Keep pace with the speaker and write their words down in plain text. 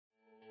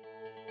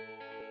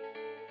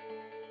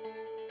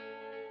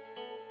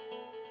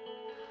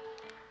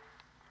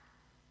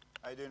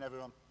How you doing,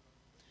 everyone?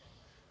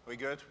 We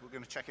good? We're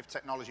going to check if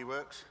technology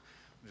works.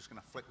 I'm just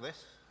going to flick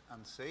this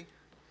and see.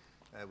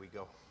 There we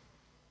go.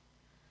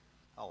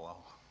 Hello.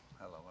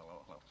 Hello,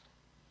 hello, hello.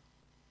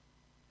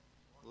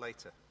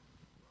 Later.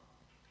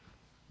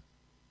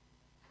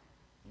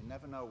 You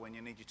never know when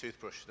you need your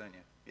toothbrush, don't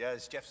you? Yeah,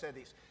 as Jeff said,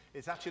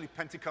 it's actually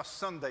Pentecost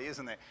Sunday,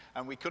 isn't it?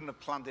 And we couldn't have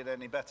planned it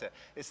any better.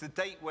 It's the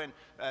date when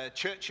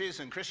churches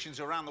and Christians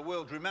around the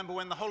world remember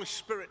when the Holy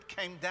Spirit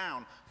came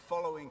down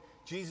following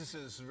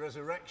Jesus'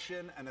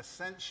 resurrection and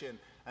ascension,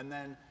 and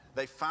then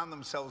they found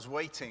themselves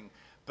waiting.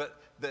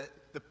 But the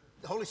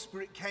Holy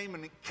Spirit came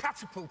and it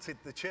catapulted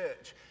the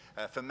church.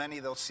 For many,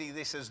 they'll see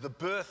this as the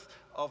birth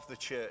of the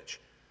church.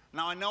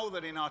 Now, I know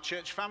that in our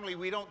church family,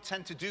 we don't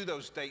tend to do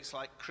those dates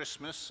like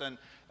Christmas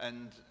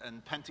and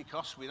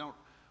Pentecost.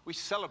 We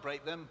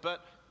celebrate them,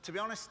 but to be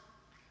honest,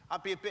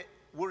 I'd be a bit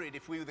worried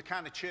if we were the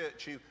kind of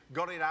church who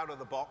got it out of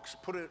the box,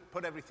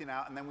 put everything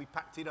out, and then we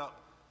packed it up.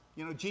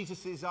 You know,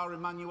 Jesus is our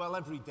Emmanuel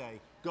every day,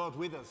 God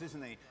with us,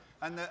 isn't he?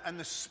 And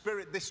the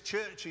Spirit, this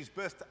church is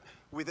birthed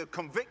with a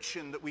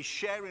conviction that we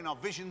share in our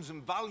visions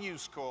and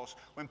values course.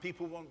 When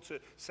people want to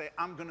say,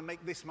 I'm going to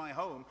make this my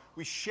home,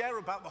 we share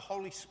about the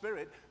Holy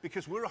Spirit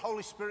because we're a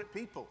Holy Spirit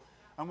people.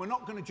 And we're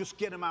not going to just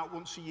get them out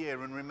once a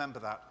year and remember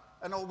that.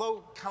 And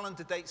although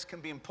calendar dates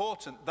can be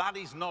important, that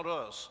is not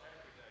us.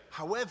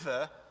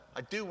 However,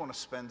 I do want to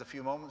spend a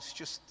few moments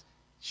just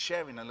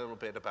sharing a little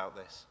bit about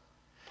this.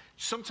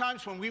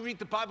 Sometimes when we read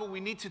the Bible,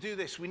 we need to do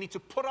this. We need to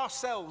put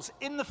ourselves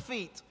in the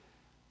feet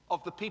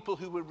of the people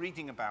who we're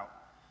reading about.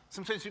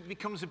 Sometimes it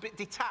becomes a bit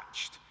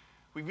detached.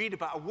 We read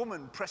about a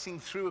woman pressing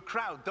through a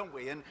crowd, don't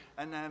we?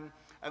 And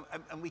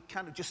we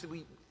kind of just,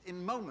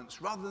 in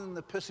moments, rather than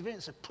the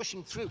perseverance of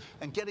pushing through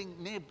and getting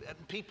near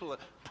people,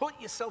 put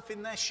yourself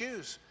in their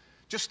shoes.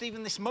 Just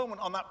even this moment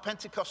on that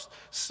Pentecost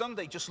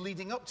Sunday, just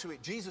leading up to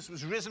it, Jesus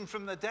was risen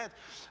from the dead.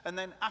 And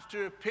then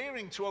after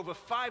appearing to over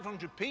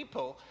 500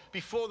 people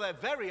before their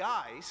very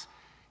eyes,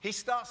 he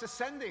starts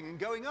ascending and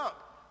going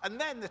up.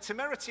 And then the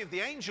temerity of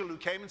the angel who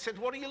came and said,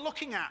 what are you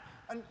looking at?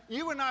 And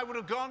you and I would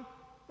have gone,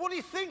 what do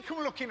you think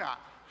I'm looking at?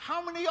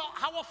 How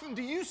often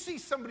do you see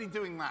somebody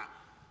doing that?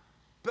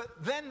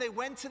 But then they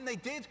went and they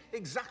did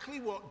exactly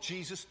what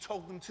Jesus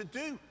told them to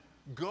do.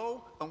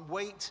 Go and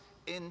wait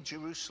in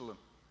Jerusalem.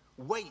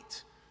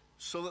 Wait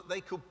so that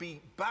they could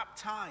be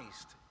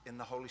baptized in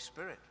the Holy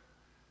Spirit.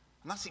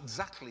 And that's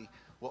exactly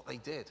what they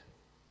did.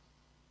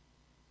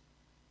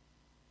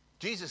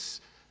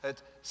 Jesus had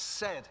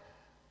said,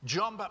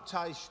 John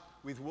baptized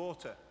with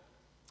water,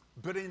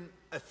 but in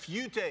a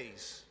few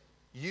days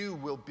you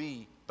will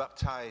be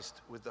baptized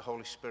with the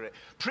Holy Spirit.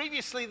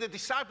 Previously, the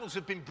disciples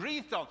had been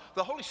breathed on.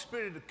 The Holy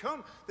Spirit had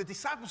come. The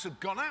disciples had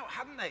gone out,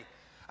 hadn't they?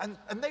 And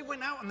they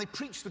went out and they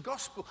preached the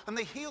gospel and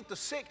they healed the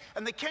sick.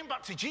 And they came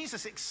back to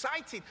Jesus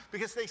excited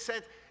because they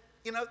said,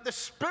 you know, the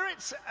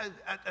Spirit's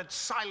are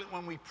silent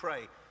when we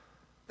pray.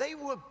 They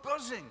were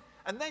buzzing.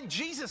 And then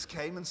Jesus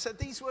came and said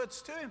these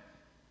words to him.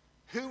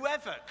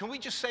 Whoever, can we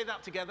just say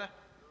that together?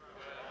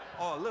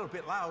 Oh, a little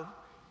bit loud.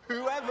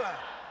 Whoever.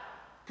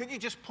 Can you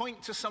just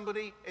point to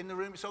somebody in the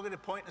room? It's all going to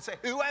point and say,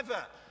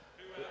 whoever.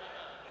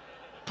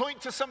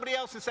 Point to somebody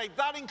else and say,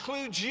 that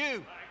includes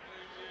you.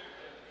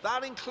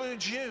 That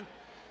includes you.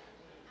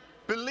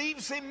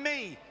 Believes in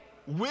me,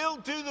 will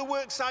do the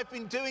works I've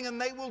been doing, and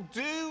they will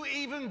do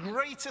even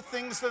greater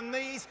things than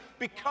these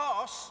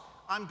because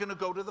I'm going to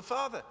go to the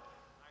Father.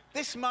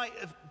 This might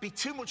be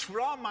too much for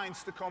our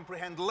minds to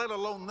comprehend, let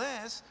alone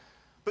theirs.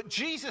 But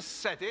Jesus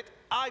said it,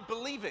 I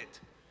believe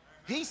it.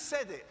 He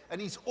said it, and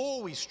he's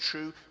always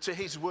true to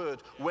his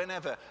word.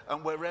 Whenever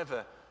and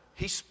wherever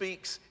he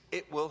speaks,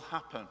 it will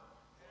happen.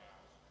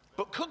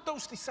 But could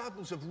those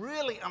disciples have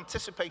really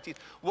anticipated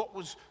what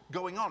was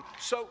going on?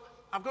 So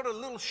I've got a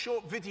little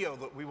short video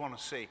that we want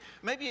to see.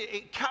 Maybe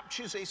it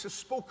captures, it's a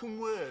spoken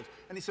word,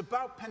 and it's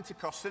about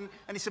Pentecost, and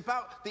it's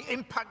about the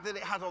impact that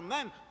it had on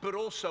them, but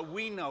also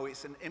we know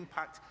it's an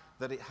impact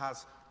that it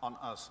has on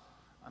us.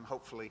 And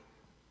hopefully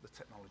the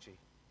technology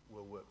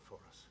will work for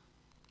us.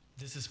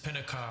 This is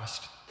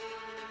Pentecost.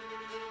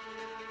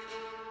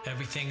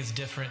 Everything is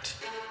different.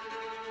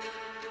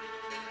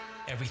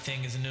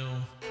 Everything is new.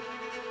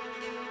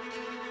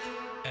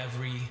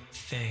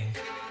 Everything.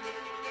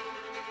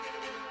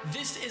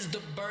 This is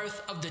the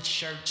birth of the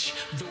church.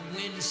 The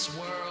wind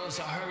swirls,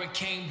 a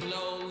hurricane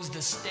blows,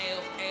 the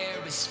stale air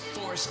is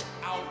forced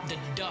out, the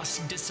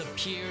dust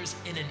disappears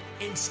in an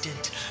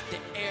instant.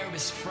 The air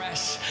is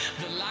fresh,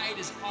 the light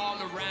is all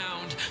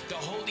around, the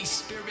Holy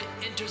Spirit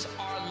enters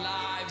our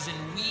lives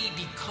and we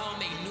become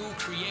a new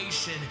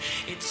creation.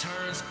 It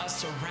turns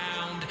us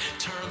around,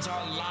 turns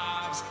our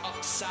lives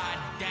upside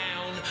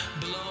down,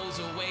 blows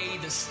away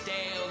the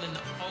stale and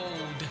the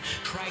old.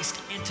 Christ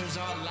enters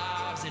our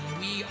lives and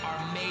we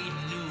are made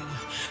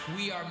new.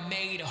 We are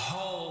made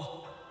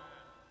whole.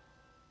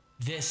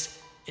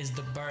 This is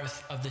the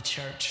birth of the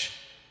church.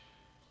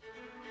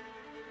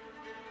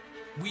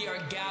 We are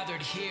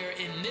gathered here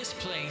in this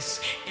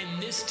place, in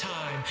this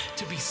time,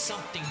 to be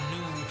something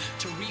new,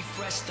 to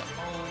refresh the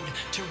old,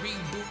 to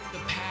reboot the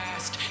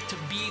past, to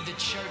be the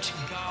church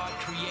God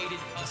created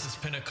us. This is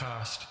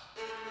Pentecost.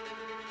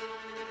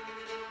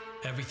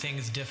 Everything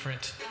is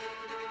different.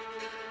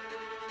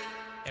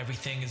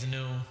 Everything is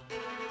new.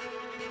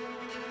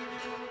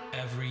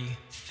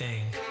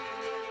 Everything.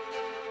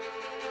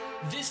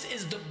 This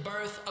is the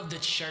birth of the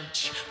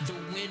church. The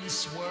wind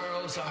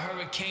swirls, a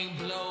hurricane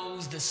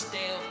blows, the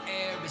stale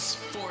air is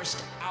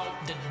forced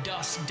out, the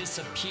dust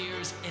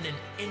disappears in an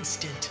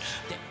instant.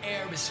 The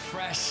air is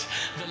fresh,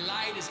 the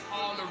light is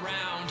all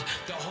around,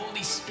 the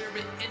Holy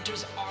Spirit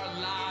enters our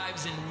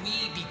lives and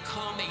we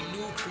become a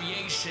new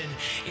creation.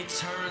 It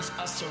turns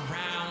us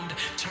around,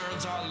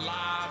 turns our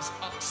lives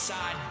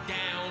upside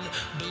down,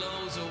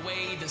 blows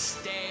away the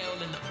stale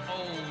and the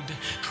old.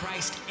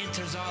 Christ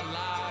enters our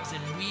lives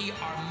and we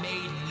are made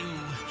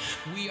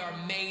new. We are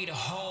made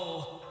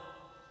whole.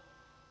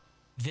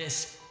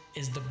 This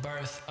is the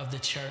birth of the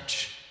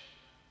church.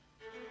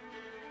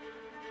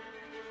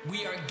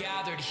 We are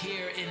gathered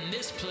here in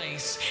this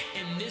place,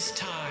 in this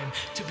time,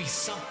 to be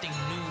something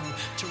new,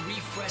 to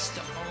refresh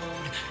the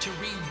old, to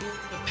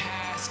reboot the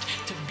past,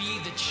 to be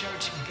the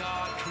church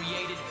God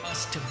created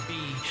us to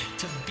be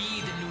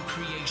the new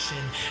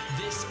creation.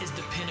 This is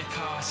the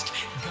Pentecost.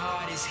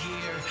 God is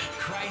here,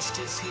 Christ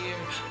is here,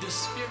 the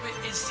Spirit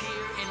is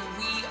here, and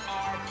we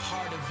are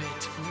part of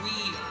it.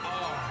 We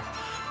are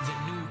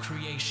the new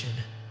creation.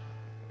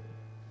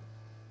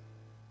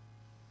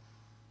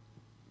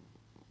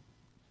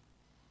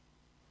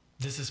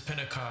 This is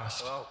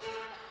Pentecost. Well,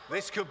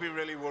 this could be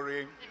really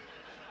worrying.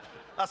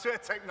 That's where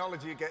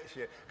technology gets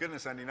you.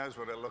 Goodness only knows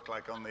what it'll look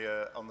like on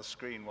the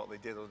screen, what they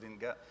did or didn't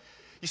get.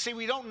 You see,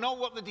 we don't know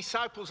what the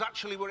disciples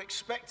actually were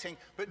expecting,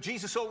 but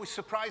Jesus always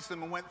surprised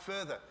them and went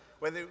further.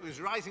 Whether it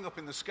was rising up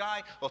in the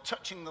sky or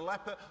touching the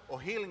leper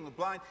or healing the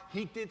blind,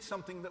 he did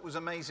something that was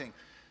amazing.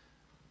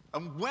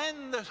 And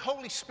when the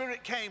Holy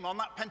Spirit came on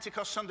that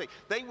Pentecost Sunday,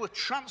 they were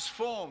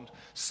transformed.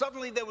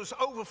 Suddenly there was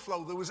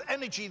overflow, there was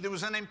energy, there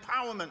was an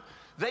empowerment.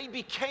 They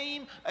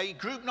became a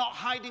group not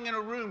hiding in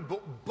a room,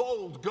 but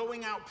bold,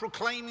 going out,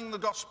 proclaiming the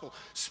gospel,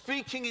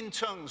 speaking in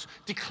tongues,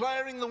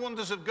 declaring the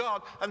wonders of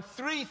God. And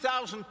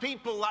 3,000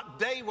 people that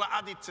day were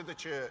added to the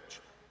church.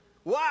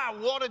 Wow,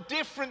 what a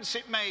difference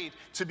it made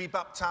to be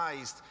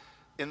baptized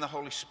in the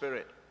Holy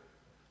Spirit.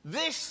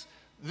 This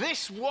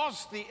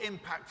was the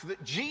impact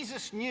that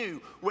Jesus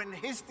knew when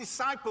his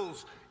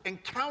disciples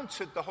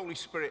encountered the Holy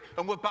Spirit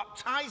and were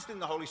baptized in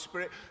the Holy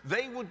Spirit.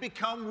 They would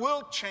become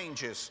world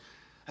changers.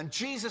 And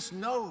Jesus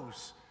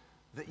knows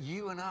that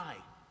you and I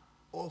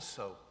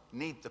also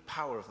need the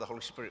power of the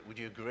Holy Spirit. Would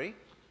you agree?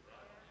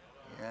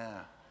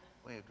 Yeah,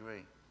 we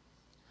agree.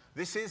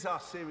 This is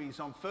our series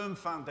on firm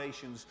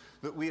foundations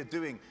that we are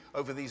doing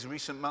over these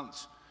recent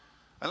months.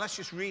 And let's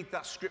just read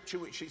that scripture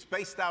which it's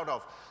based out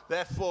of.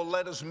 Therefore,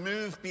 let us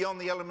move beyond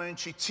the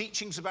elementary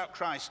teachings about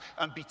Christ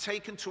and be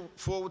taken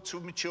forward to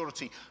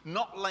maturity,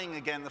 not laying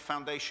again the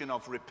foundation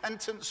of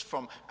repentance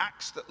from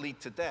acts that lead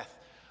to death,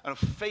 and of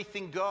faith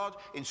in God,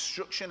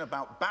 instruction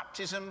about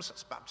baptisms,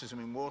 that's baptism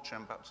in water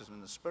and baptism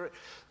in the Spirit,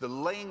 the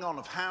laying on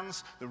of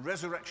hands, the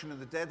resurrection of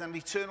the dead, and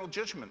eternal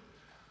judgment.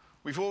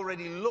 We've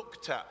already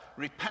looked at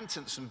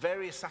repentance and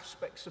various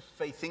aspects of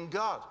faith in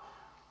God.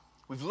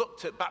 We've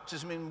looked at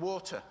baptism in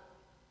water.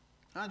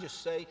 I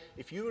just say,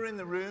 if you were in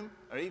the room,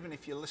 or even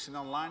if you're listening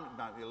online, it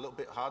might be a little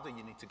bit harder,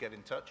 you need to get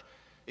in touch.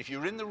 If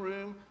you're in the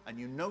room and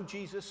you know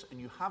Jesus and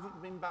you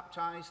haven't been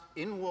baptized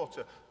in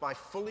water by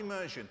full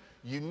immersion,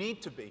 you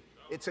need to be.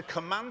 It's a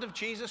command of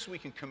Jesus. We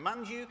can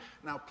command you.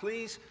 Now,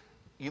 please,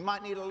 you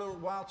might need a little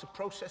while to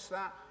process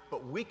that,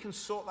 but we can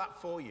sort that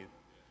for you.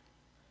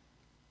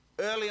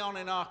 Early on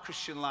in our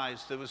Christian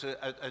lives, there was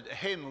a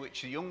hymn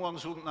which the young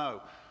ones wouldn't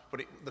know,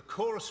 but the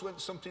chorus went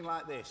something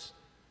like this.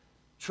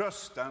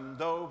 Trust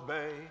and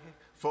obey,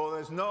 for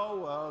there's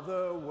no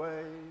other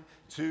way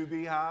to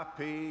be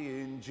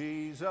happy in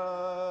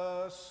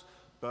Jesus,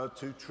 but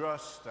to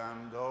trust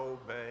and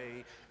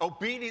obey.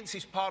 Obedience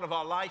is part of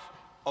our life.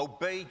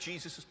 Obey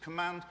Jesus'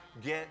 command.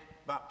 Get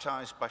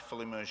baptized by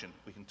full immersion.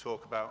 We can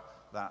talk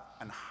about that.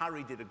 And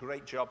Harry did a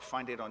great job,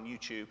 find it on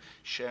YouTube,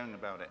 sharing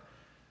about it.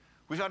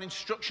 We've had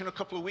instruction a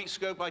couple of weeks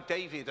ago by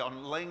David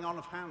on laying on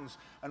of hands,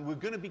 and we're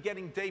going to be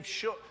getting Dave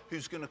Shutt,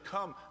 who's going to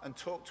come and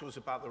talk to us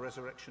about the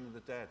resurrection of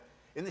the dead.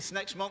 In this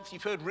next month,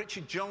 you've heard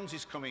Richard Jones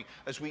is coming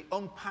as we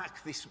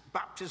unpack this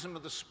baptism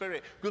of the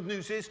Spirit. Good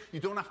news is you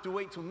don't have to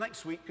wait till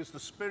next week because the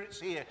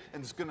Spirit's here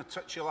and is going to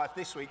touch your life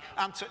this week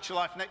and touch your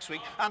life next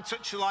week and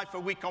touch your life a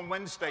week on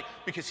Wednesday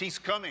because he's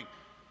coming.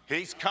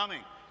 He's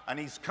coming, and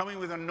he's coming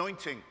with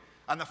anointing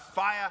and the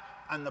fire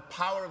and the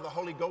power of the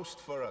Holy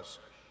Ghost for us.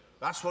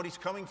 That's what he's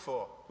coming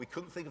for. We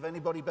couldn't think of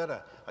anybody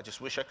better. I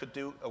just wish I could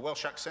do a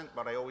Welsh accent,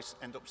 but I always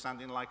end up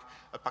sounding like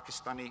a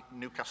Pakistani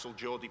Newcastle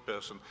Geordie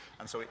person.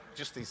 And so it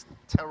just is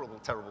terrible,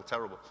 terrible,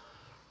 terrible.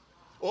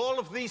 All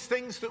of these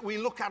things that we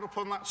look at up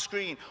on that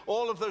screen,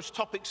 all of those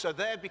topics are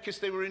there because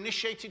they were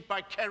initiated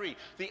by Kerry,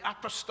 the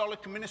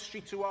apostolic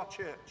ministry to our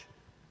church.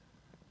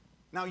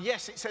 Now,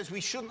 yes, it says we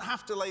shouldn't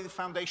have to lay the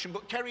foundation,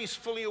 but Kerry is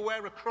fully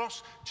aware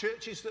across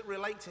churches that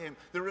relate to him,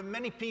 there are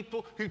many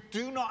people who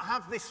do not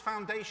have this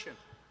foundation.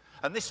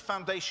 And this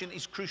foundation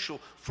is crucial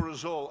for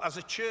us all, as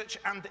a church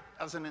and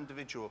as an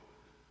individual.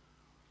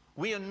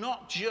 We are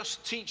not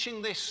just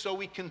teaching this so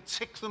we can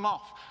tick them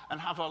off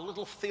and have our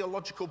little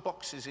theological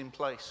boxes in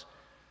place.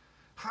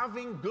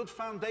 Having good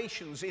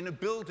foundations in a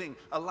building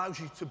allows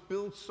you to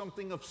build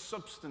something of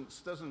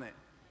substance, doesn't it?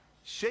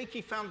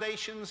 Shaky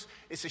foundations,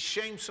 it's a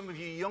shame some of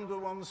you younger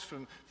ones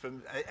from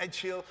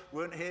Edgehill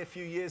weren't here a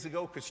few years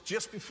ago, because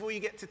just before you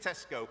get to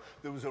Tesco,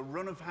 there was a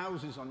run of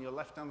houses on your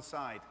left-hand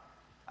side.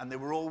 And they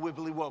were all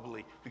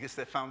wibbly-wobbly because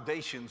their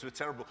foundations were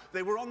terrible.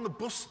 They were on the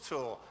bus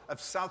tour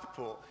of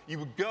Southport. You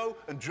would go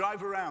and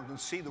drive around and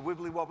see the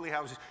wibbly-wobbly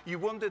houses. You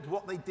wondered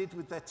what they did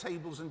with their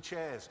tables and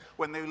chairs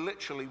when they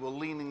literally were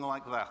leaning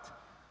like that.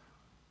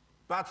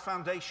 Bad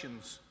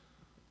foundations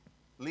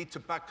lead to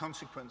bad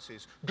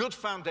consequences. Good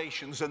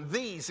foundations, and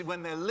these,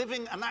 when they're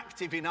living and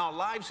active in our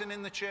lives and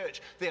in the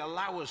church, they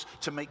allow us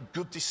to make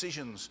good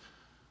decisions.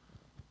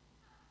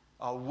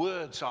 Our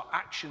words, our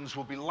actions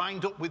will be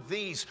lined up with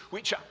these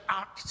which are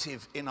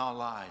active in our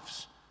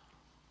lives.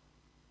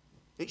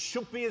 It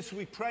should be as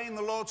we pray in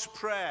the Lord's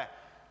Prayer,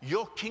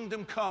 your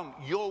kingdom come,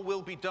 your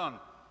will be done.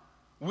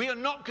 We are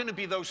not going to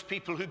be those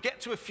people who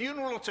get to a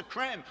funeral at a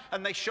creme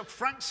and they shove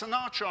Frank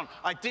Sinatra on,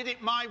 I did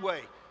it my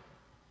way.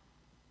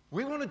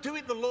 We want to do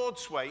it the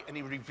Lord's way, and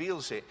he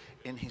reveals it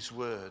in his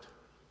word.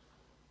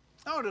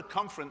 Now at a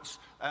conference,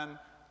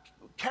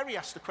 Kerry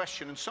asked the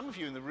question, and some of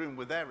you in the room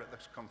were there at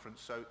this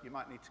conference, so you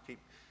might need to keep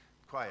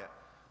quiet.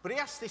 But he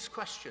asked this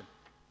question,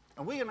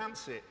 and we can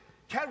answer it.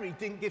 Kerry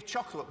didn't give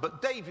chocolate,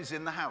 but Dave is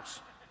in the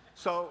house.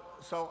 So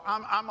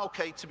I'm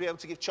okay to be able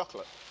to give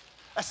chocolate.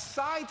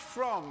 Aside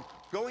from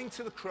going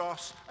to the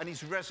cross and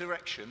his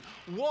resurrection,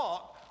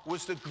 what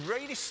was the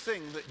greatest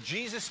thing that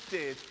Jesus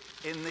did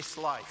in this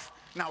life?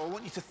 Now, I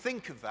want you to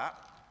think of that.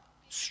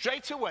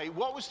 Straight away,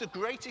 what was the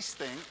greatest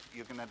thing?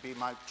 You're going to be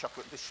my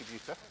chocolate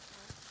distributor.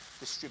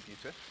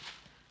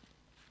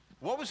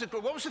 What was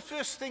the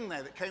first thing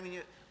there that came in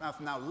your mouth?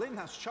 Now, Lynn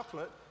has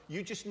chocolate.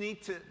 You just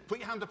need to put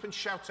your hand up and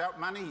shout out.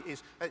 Manny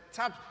is...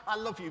 Tab, I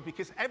love you,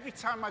 because every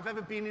time I've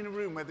ever been in a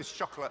room where there's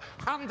chocolate,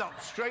 hand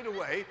up straight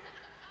away.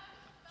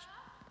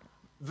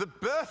 The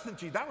birth of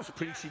Jesus, that was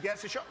pretty, she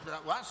gets a shot.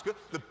 Well, that's good.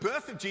 The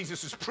birth of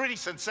Jesus was pretty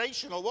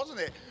sensational, wasn't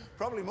it?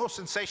 Probably more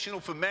sensational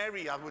for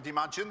Mary, I would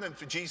imagine, than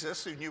for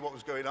Jesus, who knew what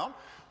was going on.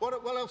 What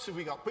else have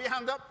we got? Put your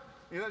hand up.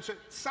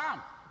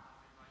 Sam.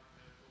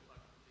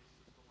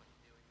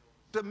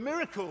 The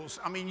miracles,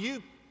 I mean,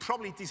 you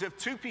probably deserve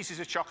 2 pieces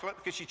of chocolate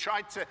because you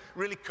tried to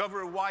really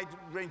cover a wide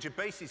range of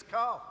bases.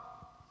 Carl.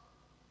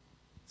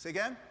 Say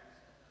again?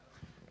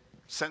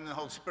 Send the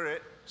Holy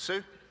Spirit.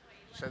 Sue?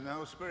 Send the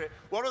Holy Spirit.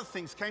 What other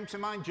things came to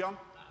mind, John?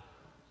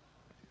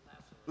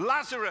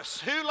 Lazarus.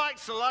 Who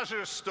likes the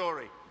Lazarus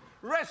story?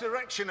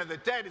 Resurrection of the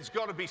dead has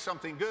got to be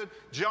something good.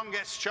 John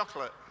gets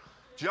chocolate.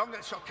 John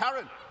gets chocolate.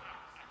 Karen.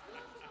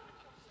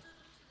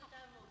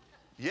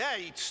 Yeah,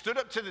 he stood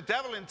up to the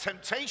devil in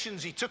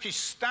temptations. He took his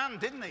stand,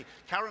 didn't he?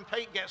 Karen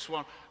Pate gets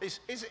one. Is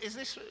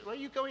this, where are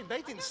you going?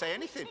 They didn't say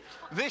anything.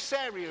 This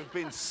area has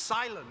been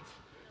silent.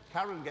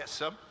 Karen gets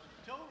some.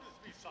 Told us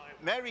to be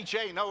silent. Mary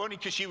Jane, no, only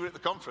because you were at the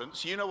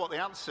conference. You know what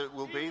the answer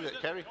will be that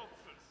Kerry...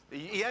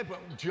 Yeah, but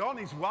John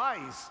is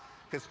wise,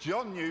 because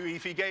John knew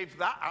if he gave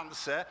that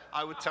answer,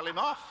 I would tell him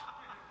off.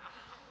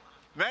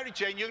 Mary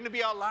Jane, you're going to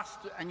be our last,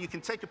 and you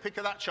can take a pick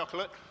of that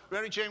chocolate.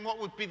 Mary Jane, what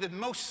would be the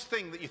most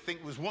thing that you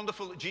think was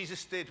wonderful that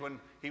Jesus did when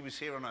he was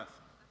here on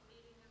earth?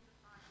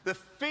 The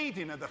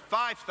feeding of the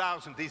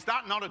 5,000. Is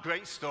that not a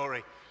great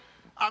story?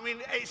 I mean,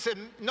 it's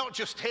not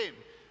just him.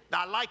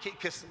 I like it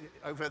because,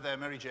 over there,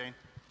 Mary Jane,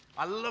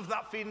 I love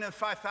that feeding of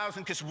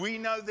 5,000 because we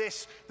know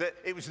this, that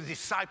it was the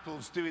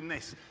disciples doing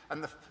this.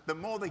 And the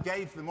more they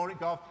gave, the more it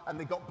got, and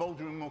they got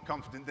bolder and more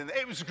confident.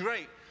 It was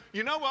great.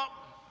 You know what?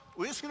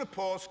 We're just going to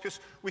pause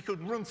because we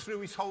could run through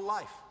his whole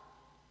life.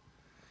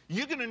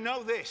 You're going to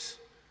know this,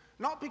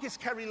 not because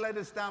Kerry led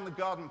us down the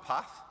garden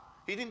path.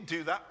 He didn't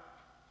do that,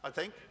 I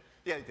think.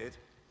 Yeah, he did.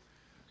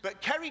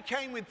 But Kerry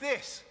came with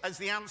this as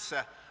the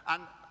answer.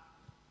 And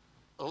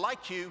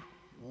like you,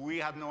 we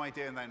had no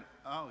idea. And then,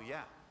 oh,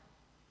 yeah.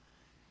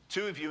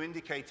 2 of you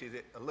indicated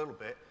it a little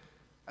bit.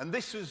 And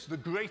this was the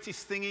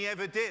greatest thing he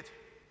ever did.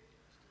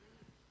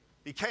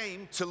 He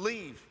came to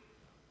leave.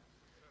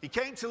 He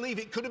came to leave.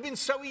 It could have been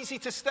so easy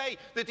to stay.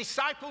 The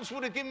disciples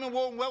would have given him a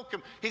warm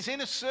welcome. His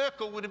inner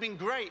circle would have been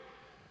great.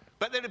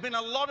 But there'd have been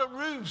a lot of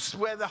roofs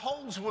where the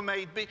holes were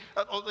made,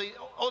 or the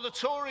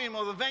auditorium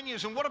or the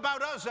venues. And what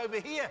about us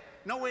over here?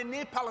 Nowhere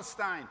near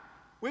Palestine.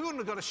 We wouldn't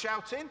have got a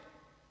shout in.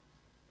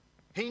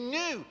 He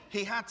knew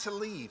he had to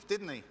leave,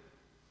 didn't he?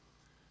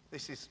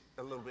 This is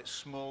a little bit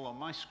small on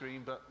my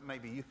screen, but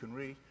maybe you can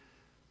read.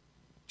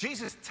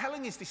 Jesus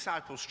telling his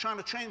disciples, trying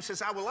to train them,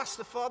 says, I will ask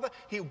the Father,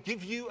 he'll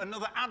give you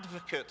another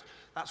advocate.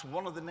 That's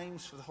one of the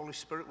names for the Holy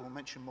Spirit. We'll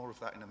mention more of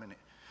that in a minute.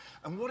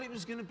 And what it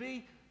was going to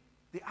be,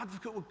 the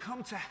advocate would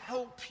come to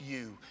help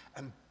you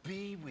and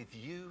be with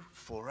you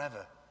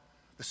forever.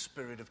 The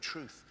Spirit of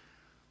truth.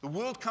 The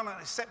world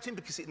cannot accept him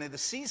because it neither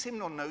sees him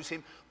nor knows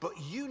him, but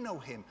you know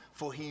him,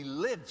 for he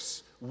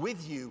lives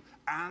with you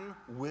and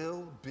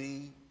will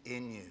be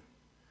in you.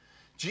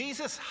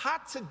 Jesus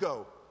had to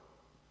go.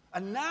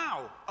 And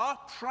now our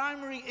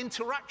primary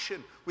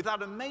interaction with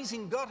that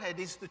amazing Godhead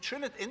is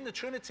in the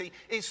Trinity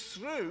is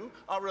through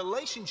our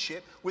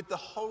relationship with the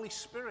Holy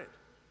Spirit.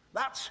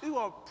 That's who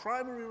our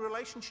primary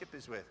relationship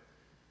is with.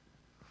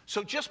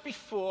 So just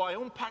before I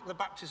unpack the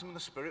baptism of the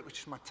Spirit,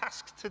 which is my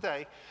task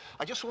today,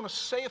 I just want to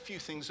say a few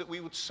things that we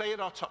would say at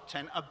our top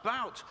 10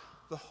 about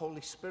the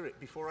Holy Spirit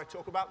before I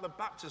talk about the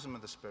baptism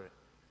of the Spirit.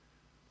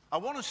 I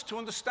want us to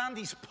understand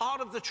he's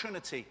part of the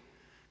Trinity.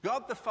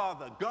 God the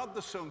Father, God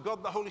the Son,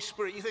 God the Holy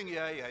Spirit. You think,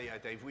 yeah,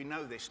 Dave, we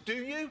know this. Do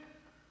you?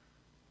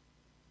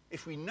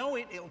 If we know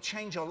it, it'll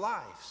change our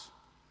lives.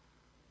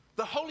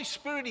 The Holy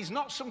Spirit is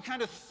not some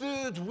kind of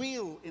third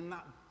wheel in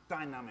that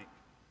dynamic.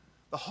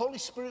 The Holy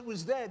Spirit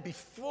was there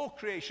before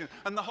creation,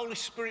 and the Holy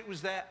Spirit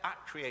was there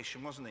at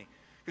creation, wasn't he?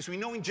 Because we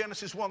know in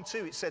Genesis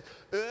 1:2 it said,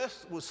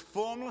 earth was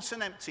formless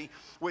and empty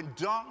when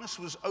darkness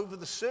was over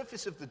the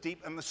surface of the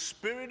deep, and the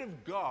Spirit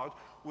of God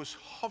was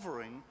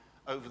hovering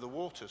over the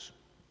waters.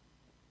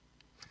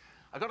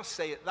 I've got to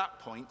say at that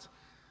point,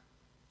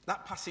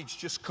 that passage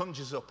just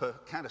conjures up a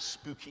kind of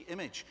spooky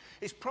image.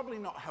 It's probably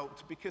not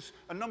helped because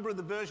a number of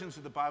the versions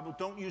of the Bible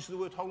don't use the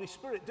word Holy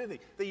Spirit, do they?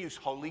 They use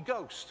Holy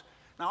Ghost.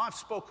 Now, I've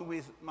spoken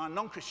with my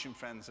non-Christian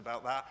friends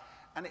about that,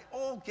 and it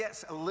all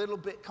gets a little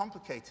bit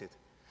complicated.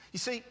 You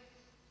see,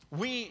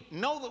 we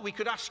know that we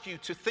could ask you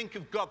to think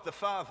of God the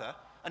Father,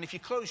 and if you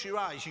close your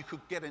eyes, you could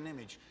get an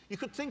image. You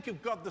could think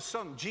of God the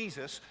Son,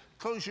 Jesus,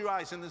 close your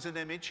eyes and there's an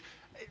image.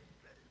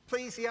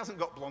 Please, he hasn't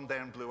got blonde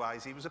hair and blue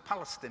eyes. He was a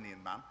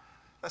Palestinian man.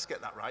 Let's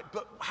get that right.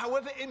 But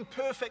however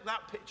imperfect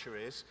that picture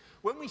is,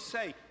 when we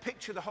say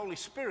picture the Holy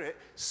Spirit,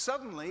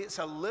 suddenly it's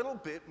a little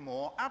bit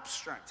more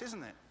abstract,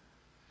 isn't it?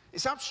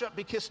 It's abstract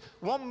because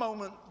one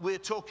moment we're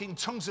talking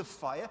tongues of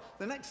fire,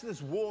 the next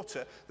there's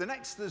water, the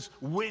next there's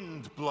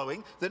wind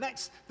blowing, the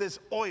next there's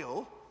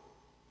oil.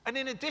 And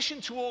in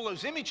addition to all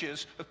those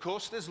images, of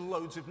course, there's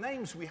loads of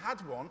names. We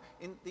had one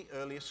in the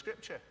earlier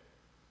scripture.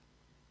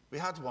 We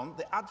had one,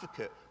 the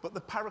advocate, but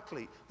the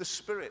paraclete, the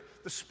Spirit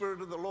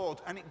of the Lord.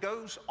 And it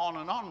goes on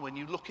and on. When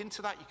you look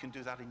into that, you can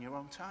do that in your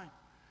own time.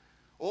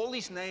 All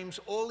these names,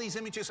 all these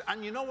images,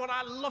 and you know what?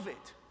 I love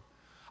it.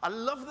 I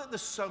love that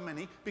there's so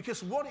many,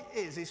 because what it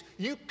is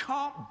you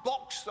can't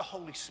box the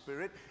Holy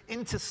Spirit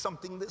into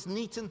something that's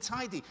neat and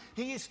tidy.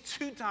 He is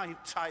too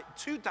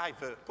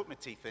diverse, put my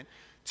teeth in,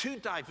 too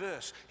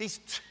diverse. He's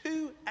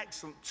too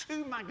excellent,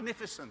 too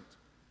magnificent,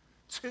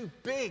 too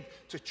big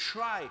to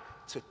try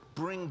to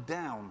bring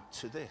down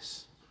to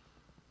this.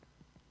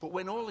 But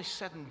when all is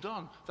said and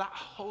done, that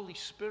Holy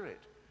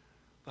Spirit,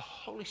 the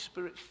Holy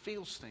Spirit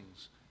feels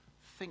things,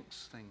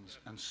 thinks things,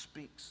 and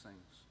speaks things.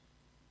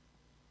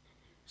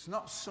 It's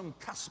not some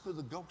Casper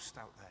the Ghost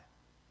out there.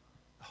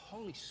 The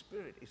Holy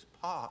Spirit is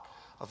part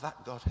of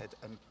that Godhead,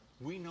 and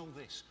we know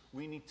this.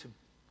 We need to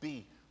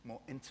be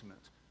more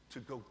intimate, to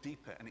go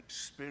deeper and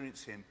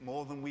experience him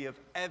more than we have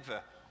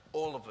ever,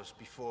 all of us,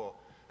 before.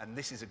 And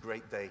this is a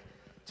great day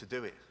to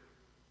do it.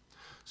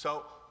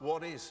 So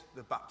what is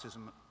the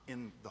baptism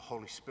in the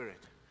Holy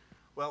Spirit?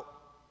 Well,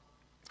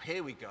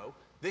 here we go.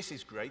 This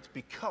is great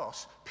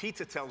because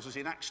Peter tells us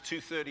in Acts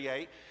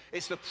 2:38,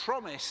 it's the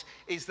promise,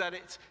 is that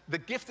it's the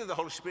gift of the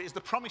Holy Spirit is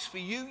the promise for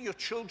you, your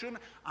children,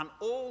 and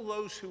all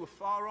those who are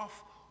far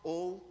off,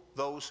 all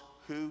those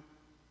who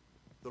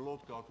the Lord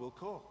God will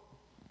call.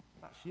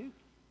 That's you.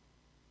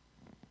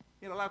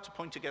 You're allowed to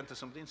point again to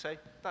somebody and say,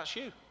 that's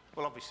you.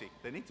 Well, obviously,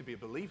 they need to be a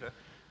believer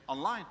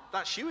online.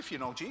 That's you if you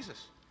know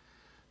Jesus.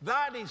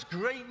 That is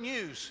great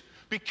news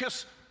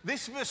because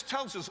this verse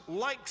tells us,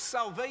 like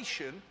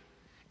salvation,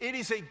 it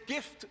is a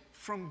gift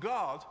from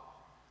God,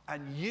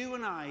 and you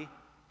and I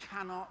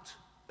cannot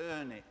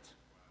earn it.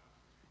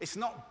 It's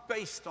not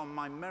based on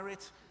my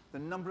merit, the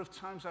number of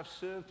times I've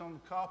served on the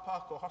car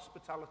park or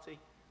hospitality,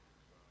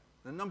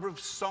 the number of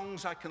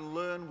songs I can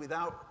learn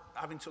without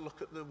having to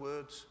look at the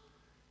words.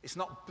 It's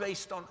not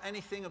based on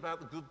anything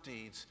about the good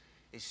deeds.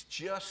 It's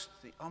just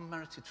the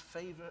unmerited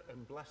favor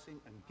and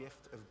blessing and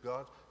gift of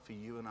God for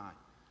you and I.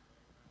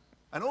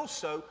 And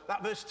also,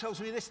 that verse tells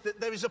me this,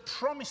 that there is a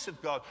promise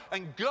of God.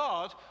 And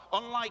God,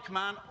 unlike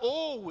man,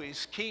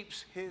 always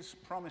keeps his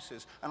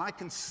promises. And I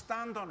can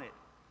stand on it.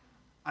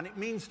 And it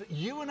means that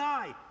you and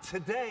I,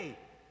 today,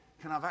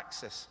 can have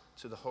access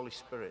to the Holy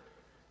Spirit.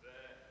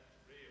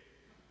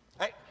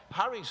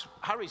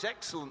 Harry's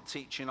excellent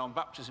teaching on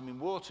baptism in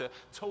water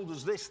told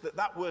us this,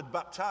 that word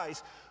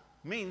baptize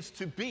means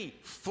to be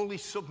fully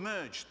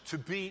submerged, to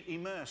be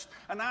immersed.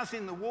 And as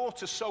in the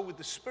water, so with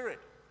the Spirit.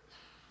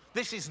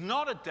 This is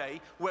not a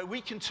day where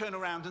we can turn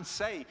around and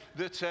say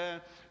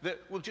that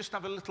we'll just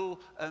have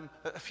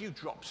a few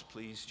drops,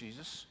 please,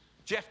 Jesus.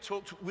 Jeff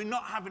talked, we're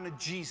not having a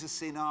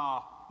Jesus in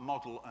our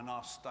model and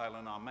our style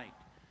and our make.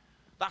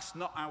 That's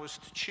not ours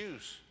to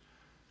choose.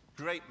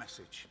 Great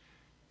message.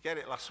 Get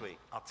it last week.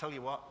 I'll tell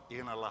you what,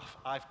 you're going to laugh.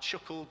 I've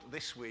chuckled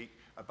this week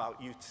about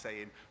you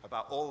saying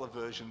about all the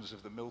versions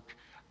of the milk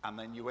And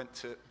then you went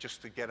to,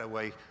 just to get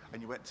away,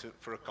 and you went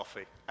for a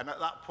coffee. And at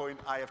that point,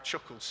 I have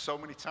chuckled so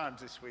many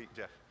times this week,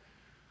 Jeff.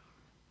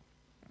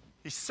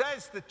 He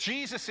says that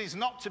Jesus is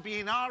not to be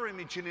in our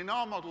image and in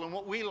our model and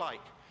what we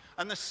like.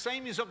 And the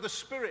same is of the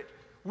Spirit.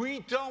 We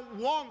don't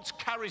want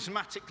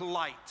charismatic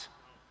light.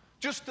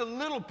 Just a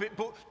little bit,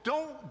 but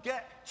don't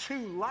get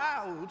too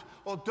loud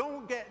or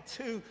don't get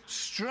too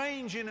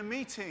strange in a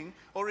meeting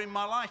or in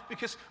my life,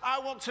 because I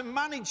want to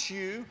manage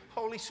you,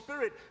 Holy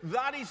Spirit.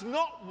 That is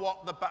not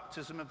what the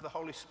baptism of the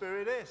Holy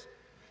Spirit is.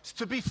 It's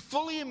to be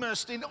fully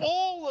immersed in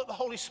all that the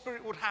Holy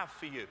Spirit would have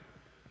for you.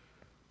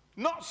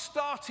 Not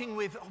starting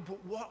with, oh,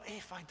 but what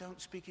if I don't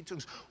speak in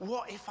tongues?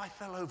 What if I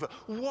fell over?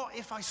 What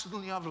if I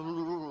suddenly have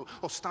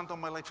or stand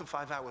on my leg for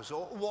 5 hours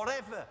or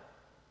whatever?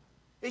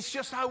 It's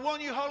just, I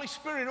want you, Holy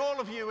Spirit, all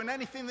of you, and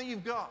anything that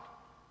you've got.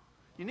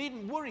 You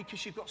needn't worry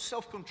because you've got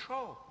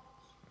self-control.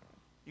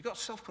 You've got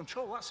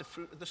self-control. That's the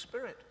fruit of the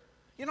Spirit.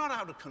 You're not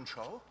out of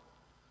control.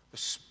 The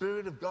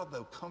Spirit of God,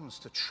 though, comes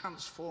to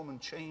transform and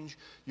change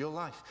your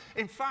life.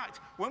 In fact,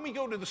 when we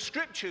go to the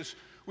Scriptures,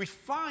 we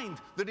find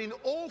that in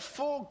all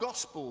 4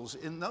 Gospels,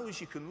 in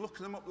those, you can look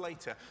them up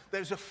later,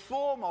 there's a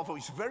form of, or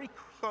it's very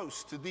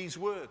close to these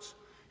words.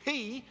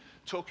 He,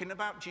 talking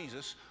about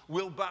Jesus,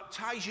 will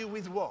baptize you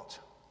with what?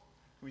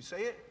 Can we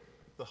say it?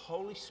 The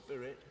Holy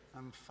Spirit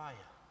and fire.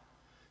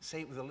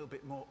 Say it with a little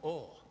bit more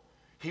awe.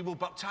 He will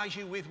baptize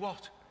you with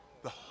what?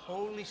 The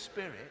Holy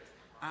Spirit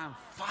and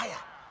fire.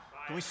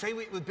 Can we say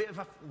it with a bit of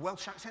a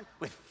Welsh accent?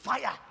 With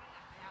fire.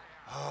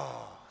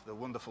 Oh, the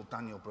wonderful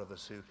Daniel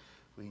brothers who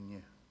we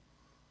knew.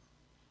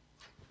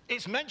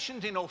 It's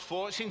mentioned in all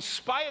 4. It's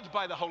inspired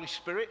by the Holy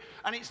Spirit,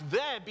 and it's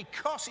there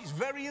because it's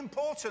very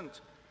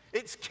important.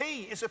 It's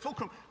key. It's a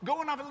fulcrum.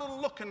 Go and have a little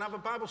look and have a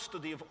Bible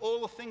study of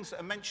all the things that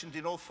are mentioned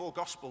in all 4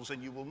 Gospels,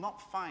 and you will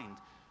not find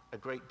a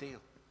great deal.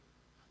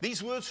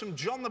 These words from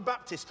John the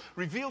Baptist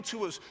reveal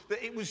to us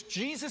that it was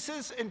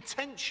Jesus'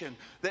 intention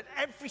that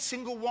every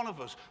single one of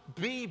us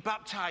be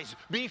baptized,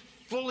 be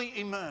fully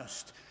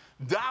immersed,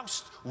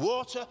 doused,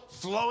 water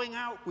flowing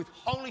out with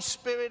Holy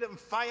Spirit and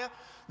fire.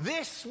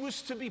 This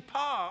was to be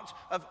part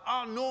of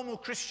our normal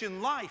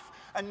Christian life.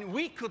 And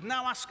we could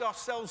now ask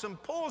ourselves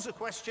and pause a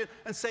question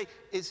and say,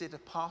 is it a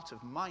part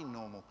of my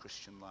normal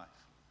Christian life?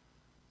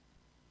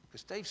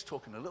 Because Dave's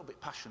talking a little bit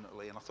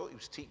passionately, and I thought he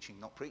was teaching,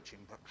 not preaching,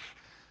 but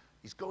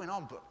he's going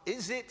on. But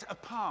is it a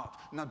part?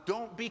 Now,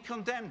 don't be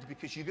condemned,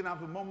 because you're going to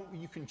have a moment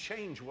where you can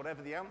change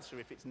whatever the answer,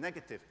 if it's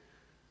negative.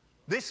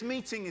 This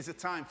meeting is a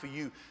time for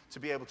you to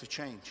be able to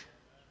change.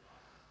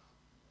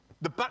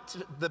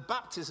 The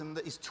baptism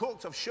that is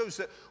talked of shows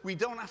that we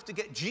don't have to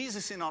get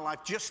Jesus in our life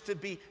just to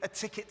be a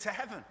ticket to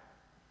heaven.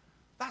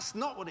 That's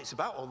not what it's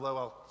about, although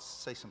I'll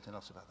say something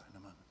else about that in a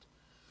moment.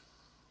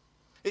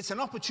 It's an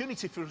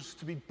opportunity for us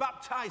to be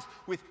baptized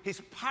with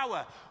his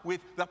power.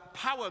 With the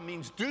power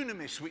means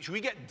dunamis, which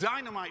we get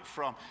dynamite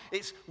from.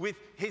 It's with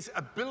his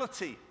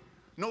ability.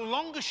 No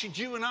longer should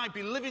you and I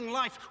be living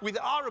life with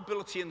our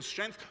ability and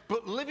strength,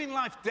 but living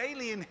life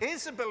daily in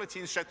his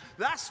ability and strength.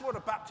 That's what a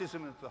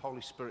baptism of the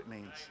Holy Spirit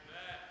means. Amen.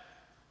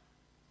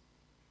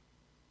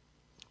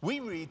 We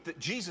read that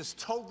Jesus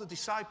told the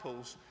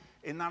disciples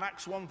in that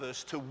Acts 1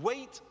 verse to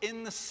wait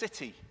in the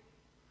city.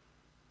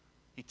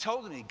 He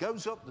told them, he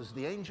goes up, there's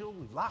the angel,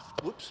 we've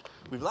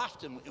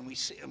laughed, and we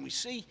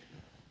see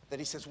that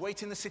he says,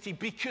 wait in the city,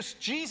 because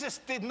Jesus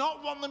did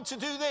not want them to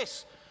do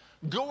this.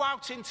 Go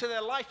out into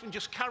their life and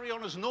just carry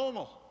on as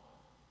normal.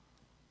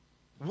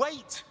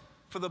 Wait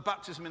for the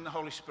baptism in the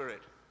Holy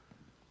Spirit.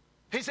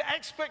 His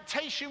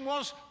expectation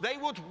was they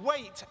would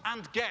wait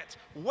and get,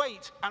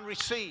 wait and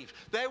receive.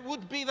 There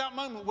would be that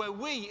moment where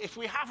if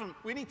we haven't,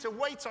 we need to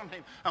wait on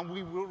him and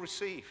we will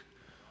receive.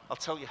 I'll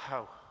tell you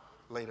how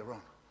later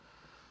on.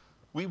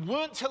 We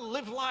weren't to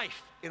live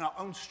life in our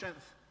own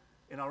strength,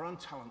 in our own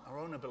talent, our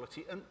own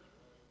ability. And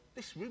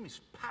this room is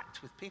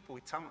packed with people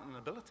with talent and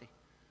ability.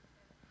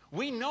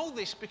 We know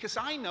this because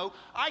I know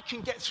I can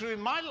get through in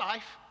my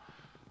life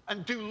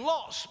and do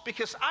lots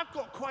because I've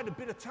got quite a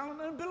bit of talent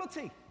and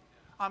ability.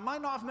 I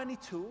might not have many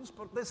tools,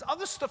 but there's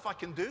other stuff I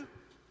can do.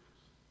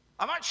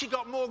 I've actually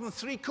got more than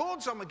 3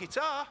 chords on my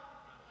guitar.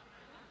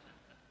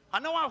 I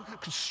know I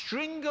could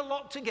string a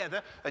lot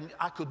together, and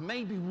I could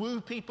maybe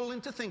woo people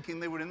into thinking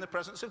they were in the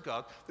presence of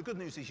God. The good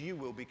news is you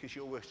will, because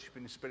you're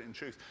worshiping in spirit and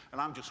truth, and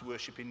I'm just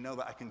worshiping, know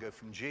that I can go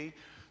from G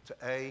to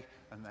A,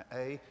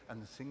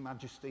 and sing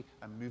Majesty,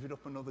 and move it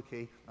up another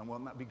key, and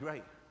won't that be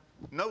great?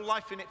 No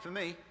life in it for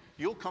me.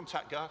 You'll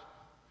contact God.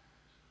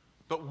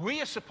 But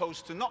we are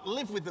supposed to not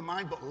live with the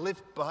mind, but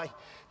live by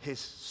his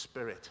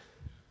Spirit.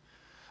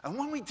 And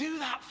when we do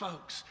that,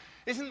 folks,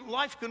 isn't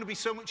life going to be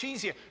so much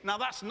easier? Now,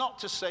 that's not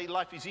to say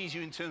life is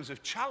easier in terms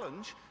of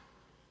challenge.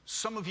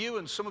 Some of you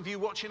and some of you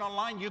watching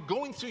online, you're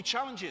going through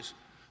challenges.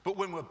 But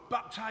when we're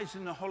baptized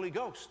in the Holy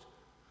Ghost,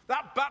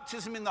 that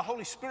baptism in the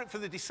Holy Spirit for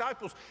the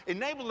disciples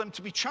enabled them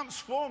to be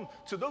transformed,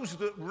 to those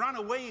that ran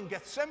away in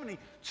Gethsemane,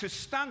 to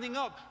standing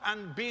up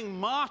and being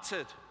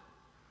martyred.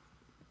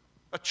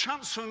 A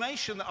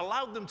transformation that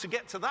allowed them to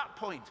get to that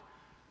point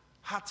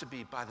had to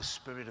be by the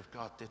Spirit of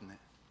God, didn't it?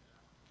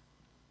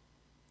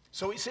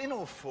 So it's in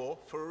all four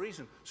for a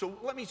reason. So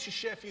let me just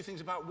share a few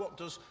things about what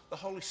does the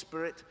Holy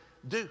Spirit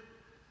do.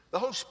 The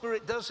Holy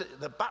Spirit does it.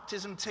 The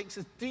baptism takes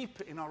us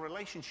deeper in our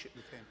relationship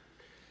with him.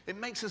 It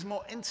makes us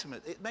more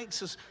intimate. It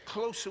makes us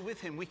closer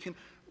with him. We can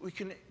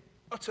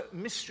utter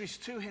mysteries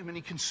to him and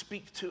he can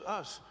speak to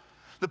us.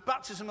 The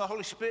baptism of the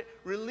Holy Spirit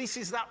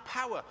releases that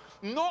power,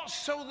 not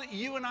so that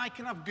you and I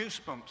can have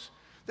goosebumps.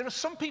 There are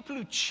some people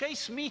who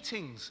chase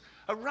meetings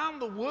around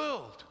the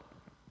world.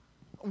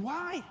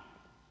 Why?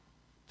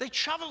 They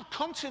travel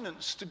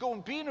continents to go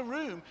and be in a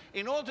room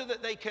in order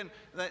that they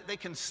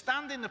can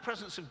stand in the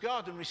presence of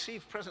God and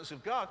receive the presence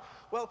of God.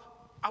 Well,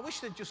 I wish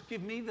they'd just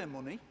give me their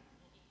money.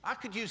 I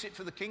could use it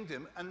for the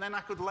kingdom, and then I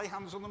could lay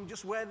hands on them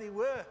just where they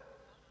were,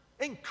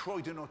 in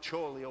Croydon or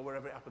Chorley or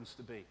wherever it happens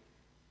to be.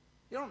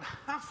 You don't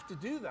have to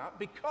do that,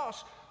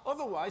 because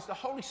otherwise the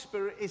Holy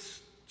Spirit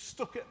is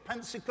stuck at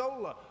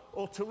Pensacola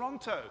or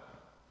Toronto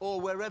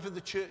or wherever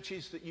the church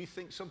is that you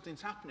think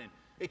something's happening.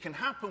 It can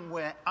happen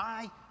where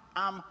I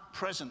am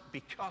present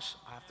because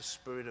I have the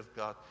Spirit of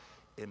God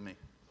in me.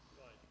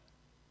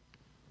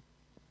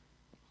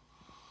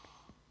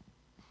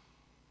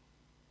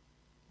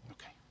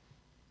 Okay.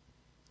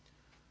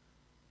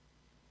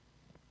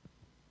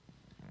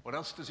 What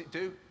else does it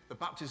do? The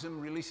baptism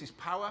releases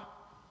power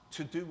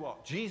to do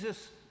what?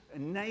 Jesus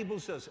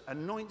enables us,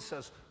 anoints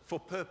us for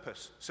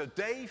purpose. So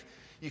Dave,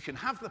 you can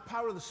have the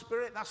power of the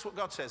Spirit. That's what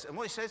God says. And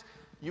what he says,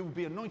 you will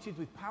be anointed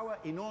with power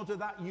in order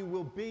that you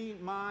will be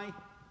my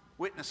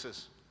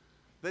witnesses.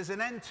 There's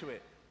an end to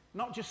it.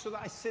 Not just so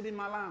that I sit in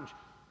my lounge.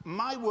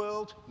 My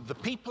world, the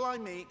people I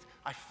meet,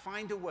 I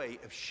find a way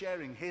of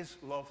sharing his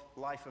love,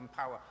 life, and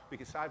power.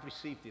 Because I've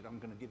received it, I'm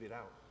going to give it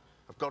out.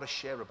 I've got to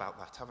share about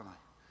that, haven't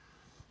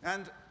I?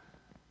 And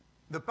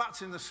the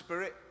baptism of the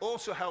Spirit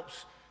also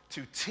helps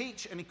to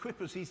teach and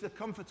equip us. He's the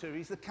comforter.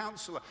 He's the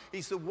counselor.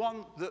 He's the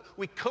one that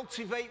we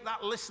cultivate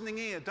that listening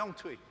ear,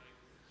 don't we?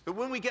 That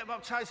when we get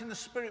baptized in the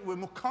Spirit, we're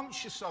more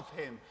conscious of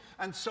him.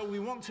 And so we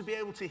want to be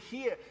able to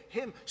hear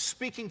him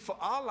speaking for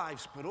our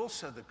lives. But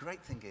also the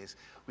great thing is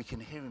we can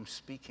hear him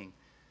speaking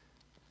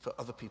for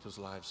other people's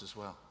lives as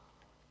well.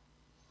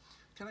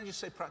 Can I just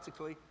say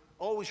practically,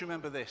 always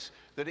remember this,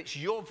 that it's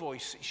your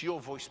voice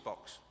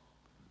box.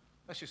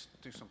 Let's just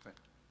do something.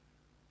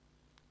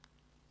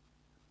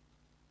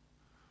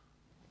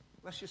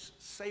 Let's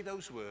just say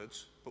those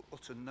words, but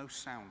utter no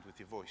sound with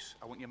your voice.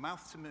 I want your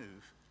mouth to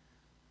move.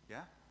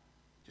 Yeah?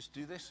 Just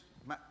do this.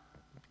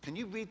 Can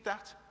you read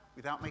that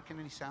without making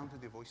any sound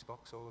with your voice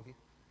box, all of you?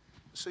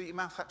 So your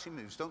mouth actually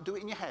moves. Don't do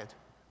it in your head.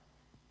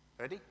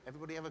 Ready?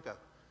 Everybody have a go.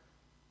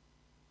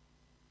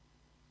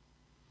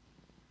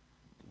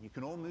 You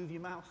can all move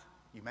your mouth.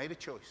 You made a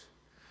choice.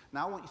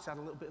 Now I want you to add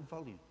a little bit of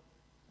volume.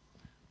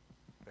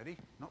 Ready?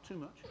 Not too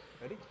much.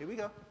 Ready? Here we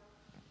go.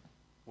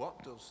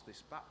 What does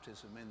this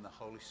baptism in the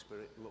Holy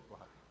Spirit look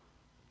like?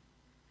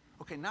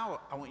 Okay,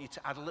 now I want you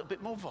to add a little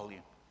bit more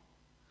volume.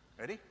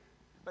 Ready?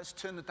 Let's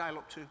turn the dial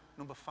up to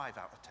number 5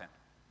 out of 10.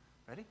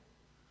 Ready?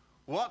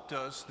 What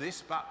does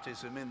this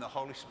baptism in the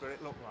Holy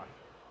Spirit look like?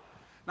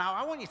 Now,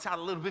 I want you to add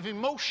a little bit of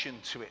emotion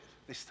to it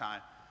this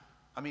time.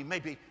 I mean,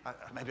 maybe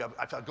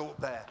if I go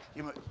up there,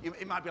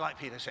 it might be like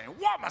Peter saying,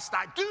 what must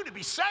I do to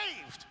be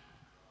saved?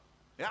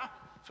 Yeah?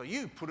 So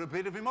you put a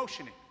bit of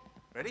emotion in.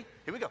 Ready?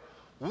 Here we go.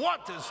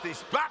 What does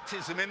this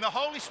baptism in the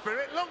Holy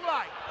Spirit look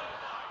like?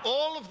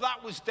 All of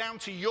that was down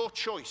to your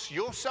choice,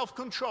 your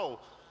self-control.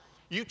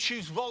 You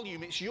choose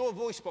volume. It's your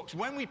voice box.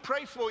 When we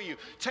pray for you,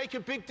 take a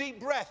big, deep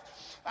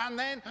breath. And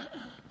then,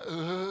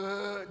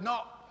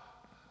 not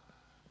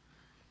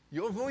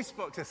your voice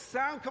box. A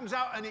sound comes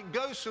out and it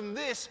goes from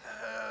this.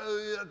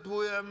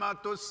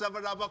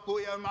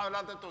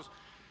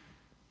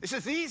 It's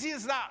as easy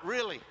as that,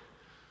 really.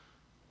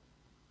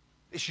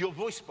 It's your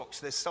voice box.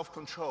 There's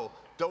self-control.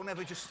 Don't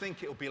ever just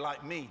think it'll be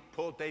like me,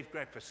 poor Dave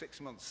Gregg, for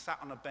 6 months, sat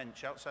on a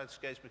bench outside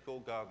Scaresbury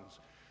Court Gardens,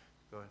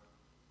 going,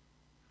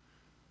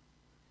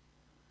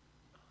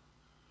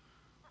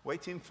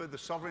 waiting for the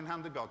sovereign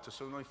hand of God to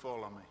suddenly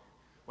fall on me,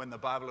 when the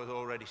Bible has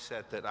already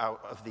said that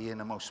out of the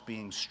innermost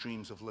being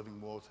streams of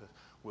living water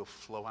will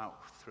flow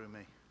out through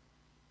me.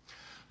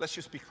 Let's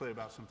just be clear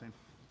about something.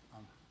 I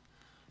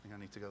think I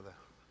need to go there.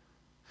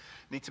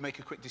 Need to make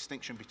a quick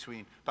distinction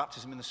between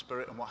baptism in the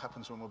Spirit and what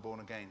happens when we're born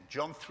again.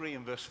 John 3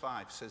 and verse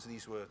 5 says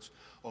these words,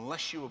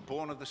 unless you are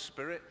born of the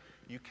Spirit,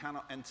 you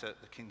cannot enter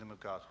the kingdom of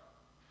God.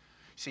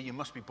 See, you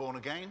must be born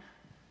again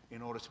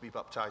in order to be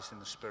baptized in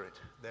the Spirit.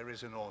 There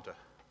is an order.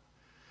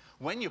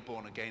 When you're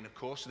born again, of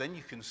course, then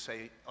you can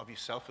say of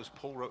yourself, as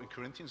Paul wrote in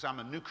Corinthians, I'm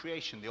a new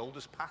creation. The old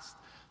has passed,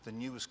 the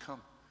new has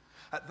come.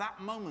 At that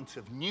moment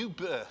of new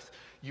birth,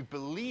 you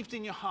believed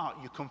in your heart,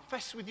 you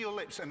confessed with your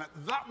lips, and at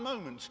that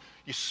moment,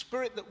 your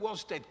spirit that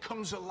was dead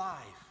comes alive.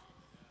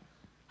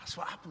 That's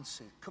what happened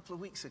to you a couple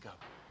of weeks ago.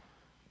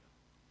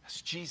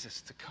 That's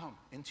Jesus to come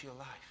into your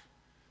life.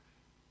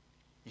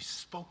 You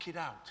spoke it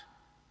out.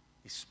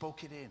 You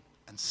spoke it in,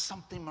 and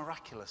something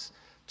miraculous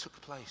took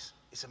place.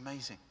 It's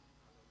amazing.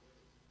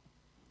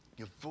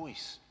 Your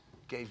voice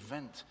gave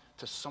vent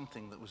to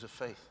something that was of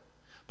faith.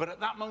 But at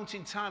that moment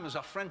in time, as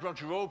our friend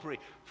Roger Aubrey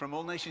from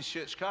All Nations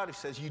Church Cardiff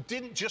says, you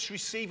didn't just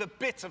receive a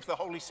bit of the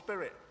Holy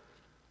Spirit.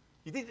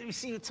 You didn't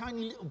receive a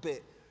tiny little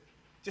bit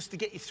just to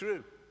get you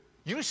through.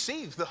 You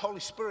received the Holy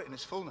Spirit in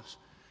its fullness.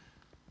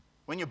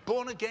 When you're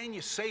born again,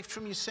 you're saved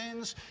from your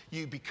sins,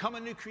 you become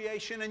a new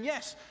creation, and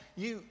yes,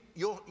 your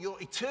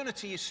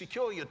eternity is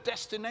secure. Your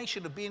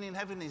destination of being in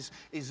heaven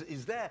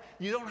is there.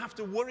 You don't have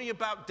to worry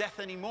about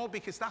death anymore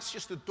because that's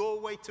just a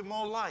doorway to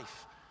more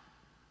life.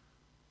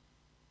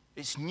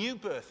 It's new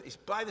birth, it's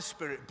by the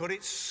Spirit, but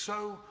it's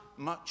so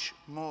much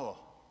more.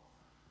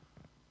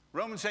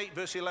 Romans 8,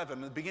 verse 11,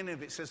 at the beginning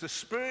of it says, the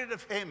Spirit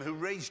of him who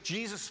raised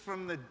Jesus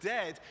from the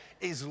dead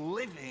is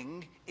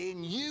living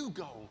in you,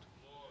 gold.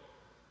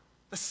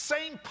 The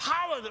same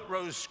power that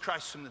rose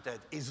Christ from the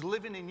dead is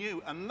living in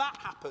you, and that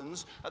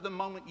happens at the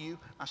moment you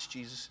ask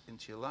Jesus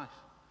into your life.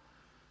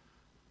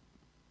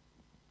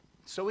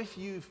 So if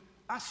you've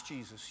asked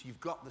Jesus,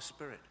 you've got the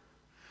Spirit.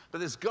 But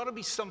there's got to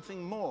be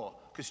something more,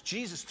 because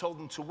Jesus told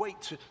them to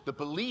wait, to the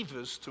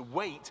believers to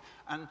wait,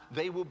 and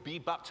they will be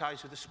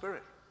baptized with the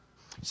Spirit.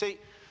 See,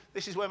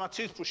 this is where my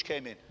toothbrush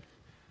came in.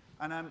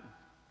 And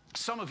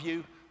some of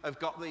you have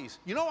got these.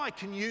 You know I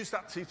can use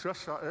that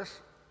toothbrush like this?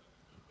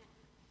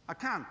 I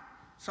can.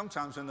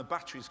 Sometimes when the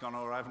battery's gone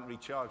or I haven't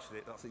recharged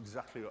it, that's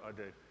exactly what I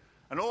do.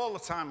 And all the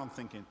time I'm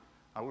thinking,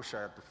 I wish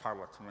I had the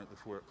power to make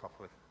this work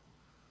properly.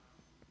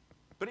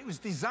 But it was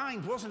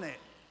designed, wasn't it?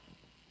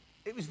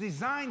 It was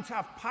designed to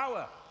have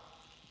power.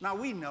 Now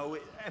we know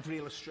every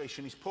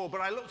illustration is poor, but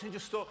I looked and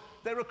just thought,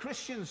 there are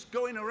Christians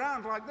going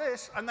around like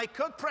this, and they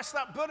could press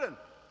that button.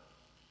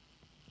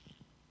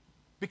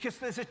 Because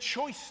there's a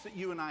choice that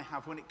you and I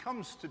have when it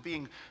comes to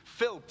being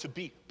filled, to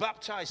be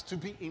baptized, to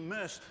be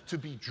immersed, to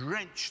be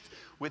drenched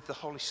with the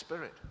Holy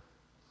Spirit.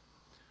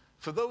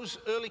 For those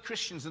early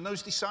Christians and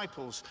those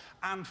disciples,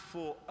 and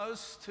for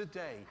us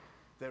today,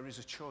 there is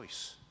a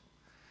choice.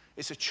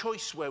 It's a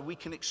choice where we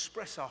can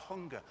express our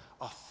hunger,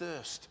 our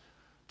thirst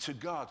to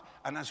God.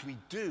 And as we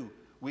do,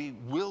 we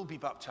will be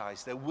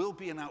baptized. There will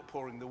be an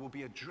outpouring. There will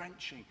be a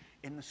drenching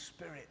in the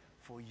Spirit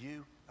for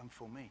you and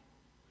for me.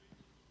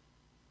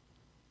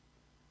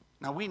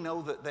 Now, we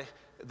know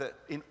that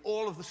in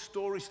all of the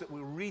stories that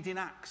we read in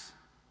Acts,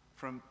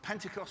 from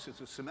Pentecost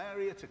to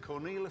Samaria to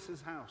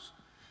Cornelius' house,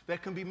 there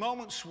can be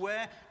moments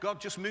where God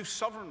just moves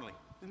sovereignly,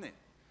 isn't it?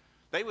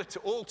 They were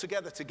all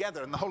together,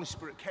 and the Holy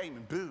Spirit came,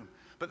 and boom.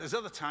 But there's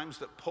other times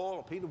that Paul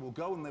or Peter will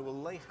go and they will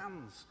lay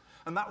hands.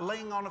 And that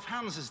laying on of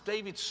hands, as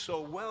David so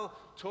well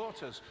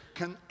taught us,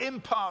 can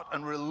impart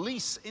and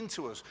release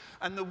into us.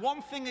 And the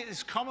one thing that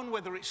is common,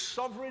 whether it's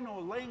sovereign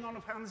or laying on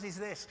of hands, is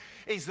this,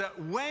 is that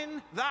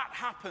when that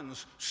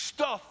happens,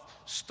 stuff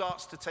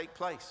starts to take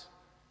place.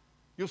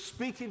 You'll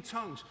speak in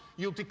tongues.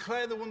 You'll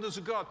declare the wonders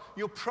of God.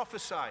 You'll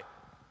prophesy.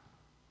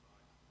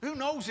 Who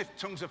knows if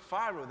tongues of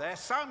fire are there?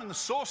 Simon the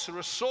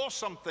sorcerer saw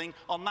something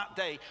on that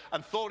day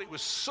and thought it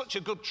was such a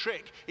good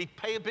trick, he'd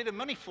pay a bit of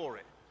money for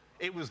it.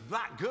 It was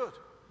that good.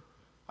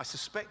 I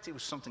suspect it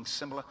was something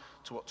similar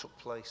to what took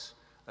place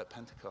at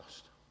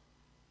Pentecost.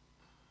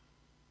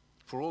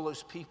 For all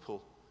those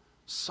people,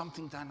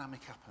 something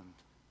dynamic happened,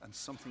 and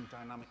something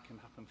dynamic can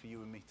happen for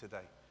you and me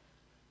today.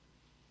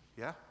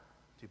 Yeah?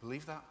 Do you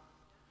believe that?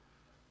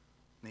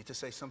 Need to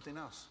say something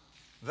else.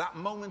 That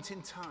moment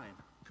in time,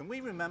 can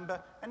we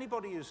remember,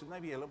 anybody who's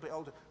maybe a little bit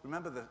older,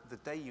 remember the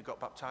day you got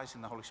baptized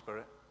in the Holy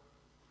Spirit?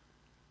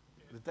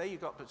 The day you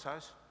got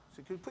baptized?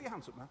 So can you put your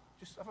hands up now?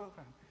 Just have a look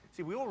around.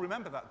 See, we all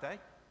remember that day.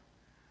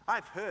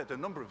 I've heard a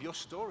number of your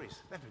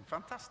stories. They've been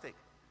fantastic.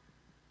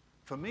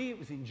 For me, it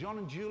was in John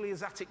and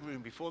Julia's attic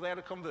room before they had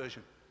a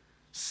conversion.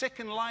 Sick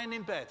and lying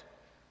in bed,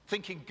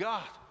 thinking,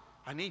 God,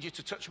 I need you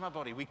to touch my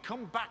body. We'd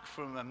come back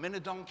from a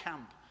Minadong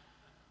camp,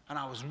 and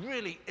I was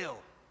really ill.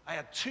 I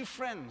had 2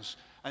 friends,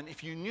 and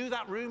if you knew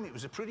that room, it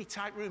was a pretty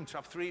tight room to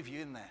have 3 of you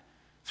in there.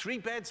 3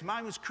 beds,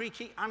 mine was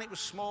creaky, and it was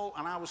small,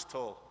 and I was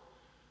tall.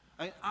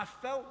 And I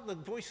felt the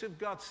voice of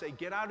God say,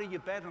 get out of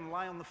your bed and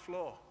lie on the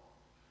floor.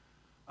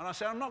 And I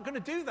said, I'm not going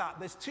to do that.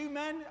 There's 2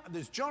 men,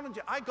 there's John and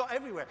Julia. I got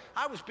everywhere.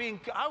 I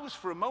was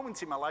for a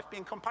moment in my life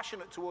being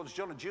compassionate towards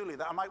John and Julia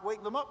that I might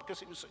wake them up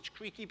because it was such a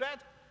creaky bed.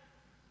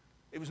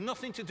 It was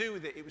nothing to do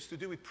with it. It was to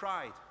do with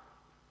pride.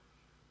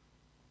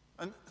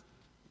 And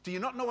do you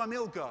not know I'm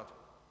ill, God?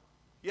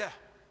 Yeah.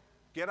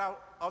 Get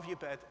out of your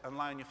bed and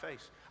lie on your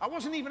face. I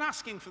wasn't even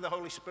asking for the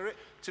Holy Spirit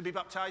to be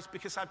baptized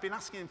because I'd been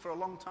asking him for a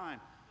long time.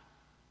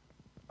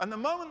 And the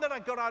moment that I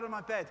got out of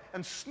my bed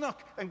and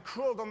snuck and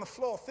crawled on the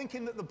floor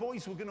thinking that the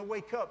boys were going to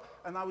wake up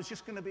and I was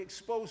just going to be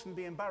exposed and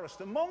be embarrassed,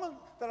 the moment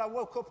that I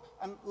woke up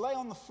and lay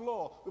on the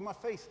floor with my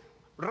face,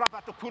 I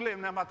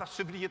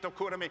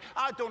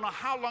don't know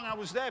how long I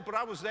was there, but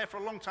I was there for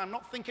a long time,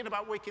 not thinking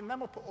about waking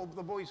them up or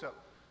the boys up.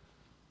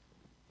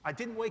 I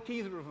didn't wake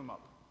either of them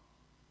up.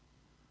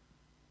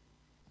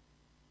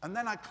 And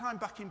then I climbed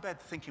back in bed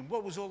thinking,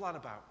 what was all that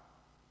about?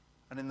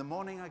 And in the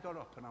morning I got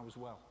up and I was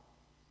well.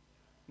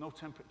 No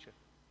temperature.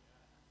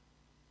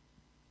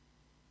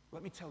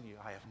 Let me tell you,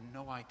 I have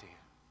no idea.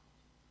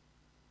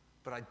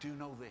 But I do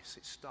know this.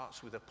 It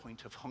starts with a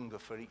point of hunger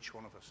for each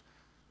one of us.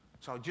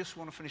 So I just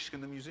want to finish. Can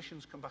the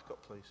musicians come back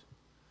up, please?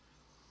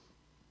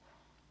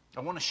 I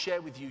want to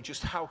share with you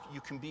just how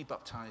you can be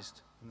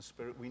baptized in the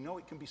Spirit. We know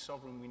it can be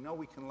sovereign. We know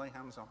we can lay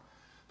hands on.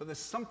 But there's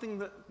something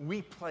that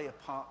we play a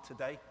part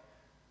today.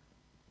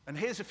 And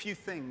here's a few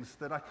things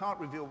that I can't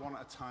reveal one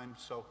at a time.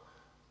 So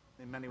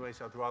in many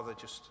ways, I'd rather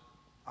just,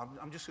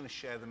 I'm just going to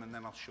share them and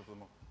then I'll shove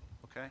them up.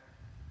 Okay?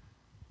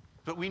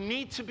 But we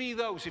need to be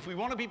those, if we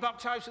want to be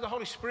baptized with the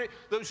Holy Spirit,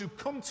 those who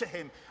come to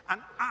him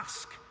and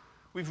ask.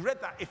 We've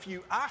read that. If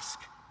you ask,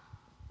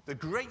 the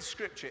great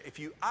scripture, if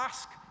you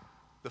ask,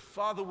 the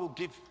Father will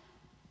give.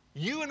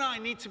 You and I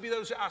need to be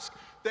those that ask.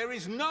 There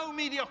is no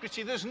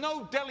mediocrity. There's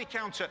no deli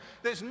counter.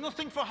 There's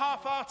nothing for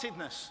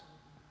half-heartedness.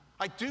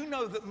 I do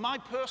know that my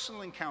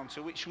personal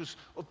encounter, which was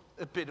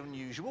a bit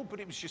unusual, but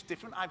it was just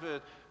different. I've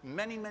heard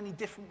many, many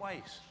different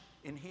ways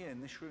in here, in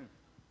this room.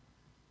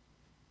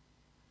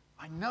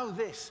 I know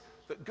this,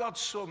 that God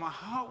saw my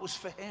heart was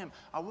for him.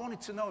 I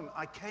wanted to know him.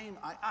 I came,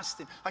 I asked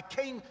him. I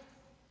came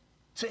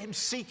to him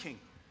seeking.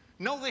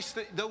 Know this,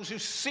 that those who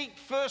seek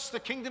first the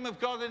kingdom of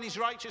God and his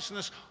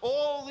righteousness,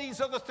 all these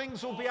other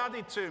things will be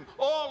added to him.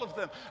 All of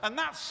them. And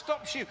that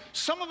stops you.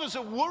 Some of us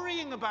are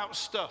worrying about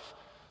stuff.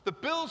 The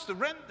bills, the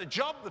rent, the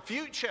job, the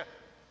future.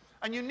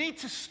 And you need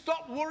to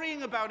stop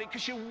worrying about it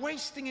because you're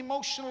wasting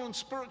emotional and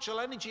spiritual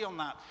energy on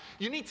that.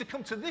 You need to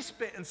come to this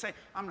bit and say,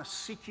 I'm going to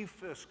seek you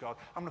first, God.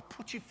 I'm going to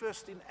put you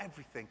first in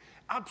everything.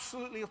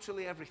 Absolutely,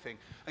 utterly everything.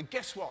 And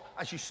guess what?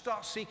 As you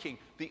start seeking,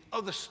 the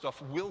other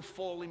stuff will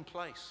fall in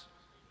place.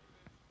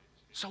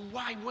 So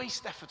why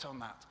waste effort on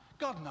that?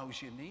 God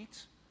knows your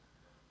needs.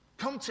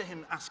 Come to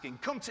him asking.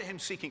 Come to him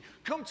seeking.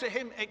 Come to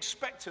him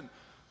expectant.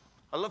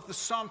 I love the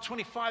Psalm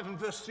 25 and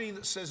verse 3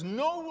 that says,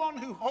 no one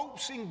who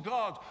hopes in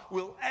God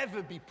will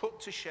ever be put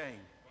to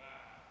shame. Wow.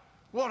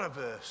 What a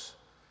verse.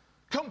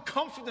 Come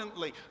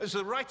confidently, as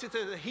the writer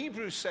to the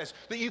Hebrews says,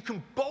 that you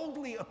can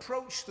boldly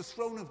approach the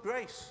throne of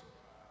grace.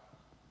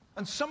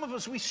 And some of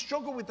us, we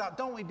struggle with that,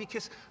 don't we?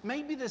 Because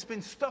maybe there's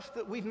been stuff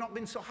that we've not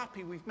been so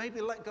happy. We've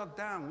maybe let God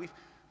down.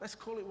 Let's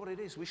call it what it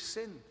is. We've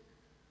sinned.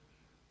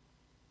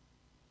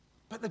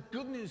 But the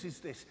good news is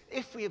this.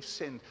 If we have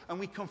sinned and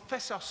we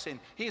confess our sin,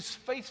 he is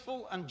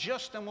faithful and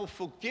just and will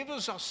forgive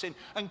us our sin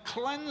and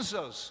cleanse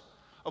us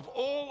of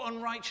all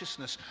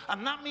unrighteousness.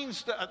 And that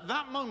means that at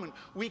that moment,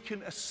 we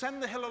can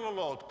ascend the hill of the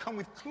Lord, come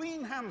with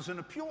clean hands and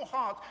a pure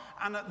heart.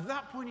 And at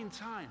that point in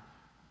time,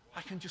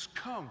 I can just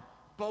come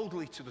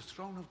boldly to the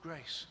throne of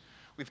grace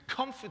with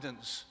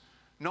confidence,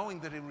 knowing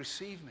that he'll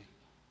receive me.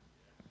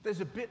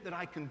 There's a bit that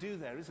I can do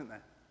there, isn't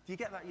there? Do you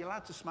get that? You're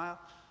allowed to smile.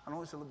 I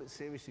know it's a little bit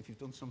serious if you've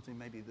done something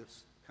maybe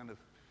that's kind of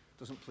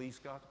doesn't please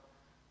God.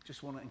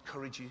 Just want to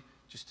encourage you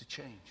just to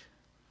change.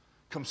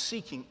 Come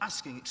seeking,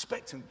 asking,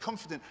 expectant,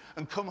 confident,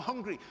 and come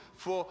hungry.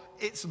 For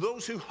it's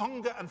those who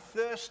hunger and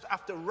thirst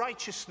after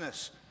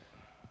righteousness.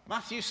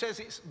 Matthew says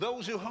it's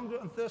those who hunger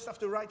and thirst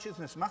after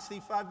righteousness.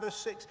 Matthew 5 verse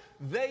 6.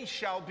 They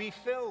shall be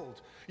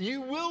filled.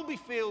 You will be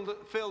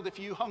filled if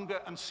you hunger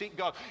and seek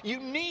God. You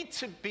need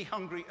to be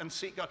hungry and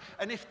seek God.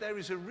 And if there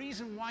is a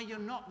reason why you're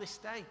not this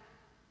day,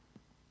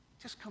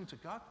 just come to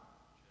God.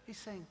 He's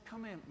saying,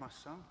 come here, my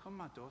son. Come,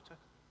 my daughter.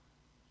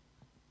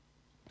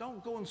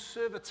 Don't go and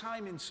serve a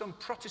time in some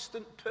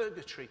Protestant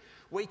purgatory,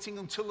 waiting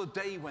until a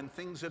day when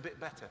things are a bit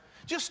better.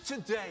 Just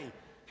today,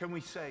 can we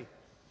say,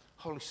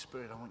 Holy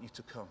Spirit, I want you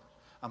to come.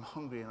 I'm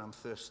hungry and I'm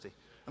thirsty.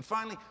 And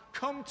finally,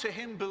 come to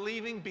him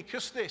believing,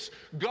 because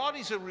God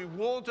is a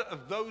rewarder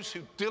of those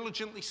who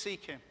diligently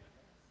seek him.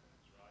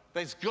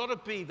 There's got to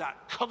be that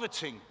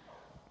coveting,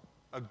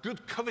 a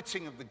good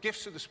coveting of the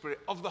gifts of the Spirit,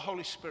 of the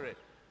Holy Spirit.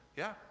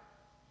 Yeah?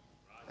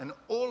 And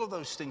all of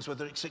those things,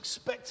 whether it's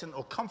expectant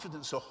or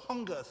confidence or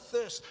hunger,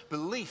 thirst,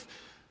 belief,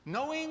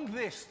 knowing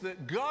this,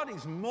 that God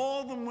is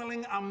more than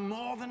willing and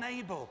more than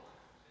able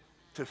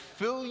to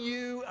fill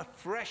you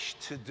afresh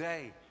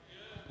today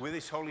with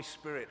his Holy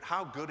Spirit.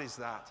 How good is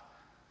that?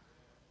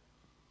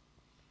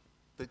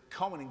 The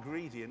common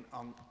ingredient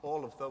on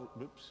all of those,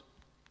 oops.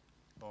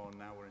 Oh,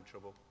 now we're in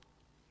trouble.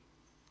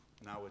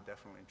 Now we're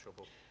definitely in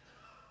trouble.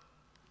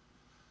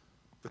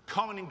 The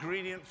common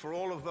ingredient for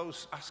all of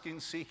those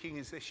asking, seeking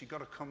is this: you've got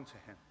to come to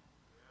him.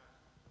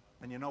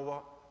 And you know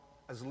what?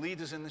 As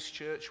leaders in this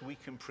church, we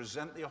can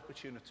present the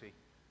opportunity,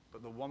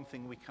 but the one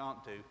thing we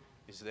can't do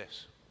is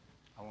this.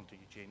 I won't do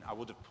you, Gene. I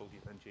would have pulled you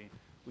then, Gene.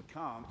 We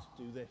can't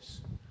do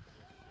this.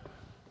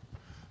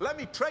 Let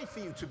me pray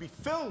for you to be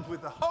filled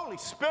with the Holy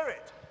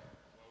Spirit.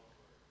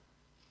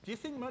 Do you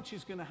think much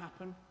is going to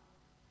happen?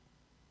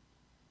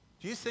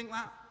 Do you think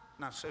that?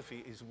 Now,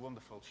 Sophie is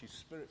wonderful. She's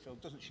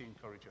spirit-filled. Doesn't she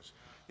encourage us?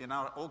 You're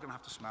now all going to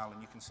have to smile,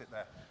 and you can sit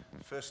there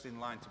first in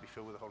line to be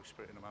filled with the Holy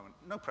Spirit in a moment.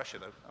 No pressure,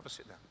 though. Have a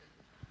sit down.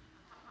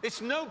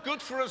 It's no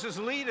good for us as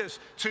leaders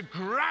to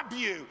grab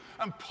you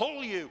and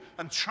pull you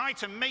and try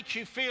to make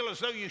you feel as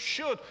though you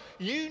should.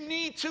 You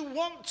need to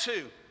want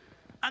to,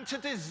 and to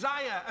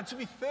desire, and to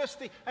be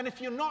thirsty. And if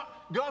you're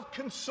not, God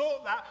can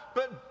sort that.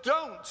 But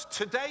don't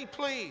today,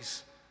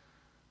 please,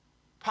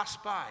 pass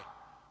by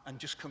and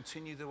just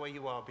continue the way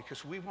you are,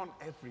 because we want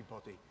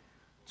everybody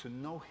to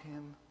know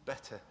him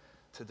better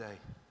today.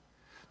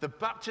 The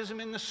baptism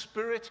in the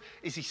Spirit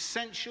is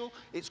essential,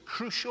 it's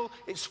crucial,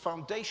 it's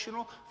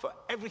foundational for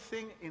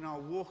everything in our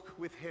walk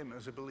with him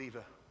as a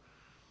believer.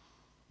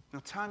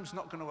 Now, time's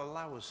not going to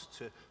allow us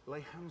to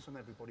lay hands on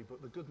everybody,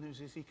 but the good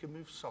news is he can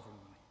move sovereignly.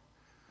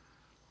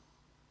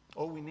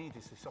 All we need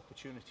is this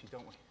opportunity,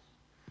 don't we,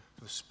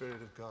 for the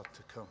Spirit of God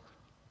to come.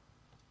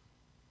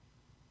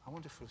 I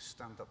wonder if we'll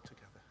stand up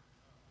together.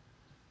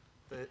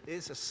 There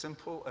is a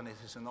simple, and it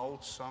is an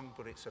old song,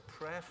 but it's a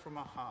prayer from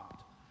our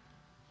heart.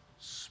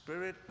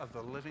 Spirit of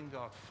the living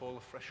God, fall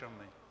afresh on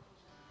me.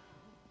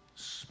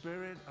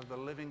 Spirit of the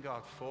living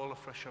God, fall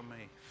afresh on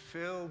me.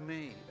 Fill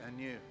me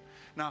anew.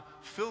 Now,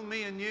 fill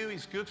me anew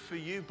is good for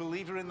you,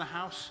 believer in the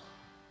house,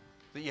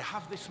 that you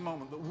have this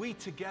moment, that we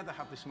together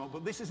have this moment.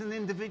 But this is an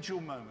individual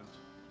moment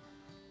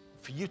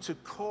for you to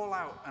call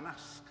out and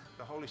ask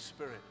the Holy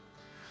Spirit.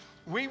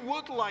 We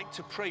would like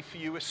to pray for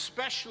you,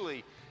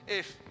 especially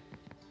if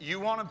you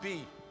want to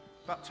be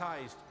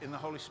baptized in the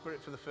Holy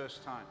Spirit for the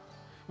first time.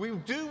 We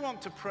do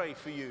want to pray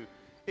for you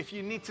if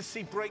you need to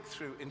see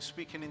breakthrough in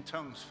speaking in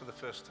tongues for the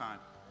first time.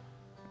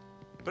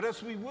 But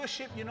as we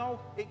worship, you know,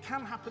 it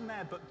can happen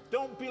there. But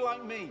don't be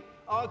like me,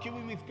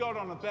 arguing with God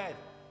on a bed,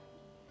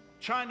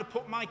 trying to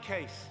put my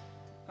case.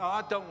 Oh,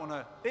 I don't want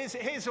to.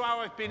 Here's how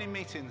I've been in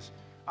meetings.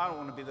 I don't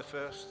want to be the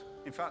first.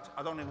 In fact,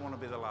 I don't even want to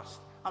be the last.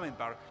 I'm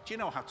embarrassed. Do you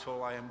know how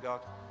tall I am,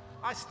 God?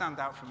 I stand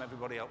out from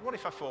everybody else. What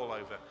if I fall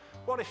over?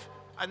 What if...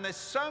 And there's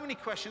so many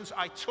questions.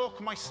 I talk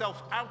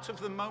myself out of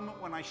the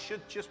moment when I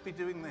should just be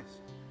doing this,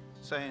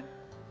 saying,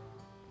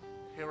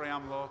 here I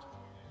am, Lord.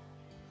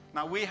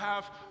 Now, we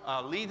have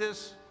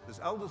leaders. There's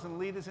elders and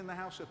leaders in the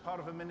house who are part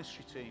of a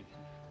ministry team.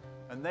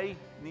 And they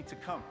need to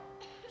come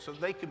so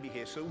they can be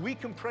here, so we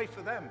can pray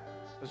for them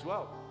as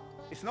well.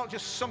 It's not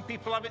just some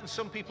people have it and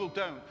some people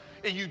don't.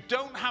 And you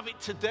don't have it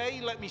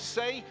today, let me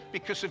say,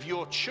 because of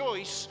your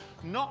choice,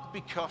 not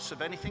because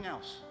of anything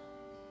else.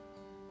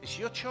 It's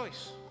your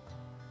choice.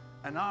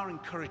 And our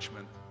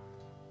encouragement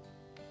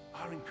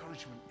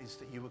is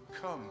that you would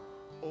come,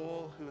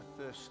 all who are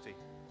thirsty,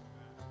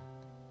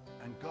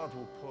 and God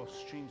will pour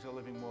streams of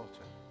living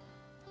water.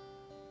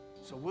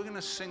 So we're going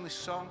to sing this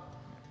song.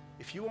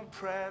 If you want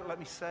prayer, let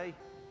me say,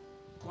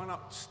 why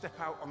not step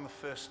out on the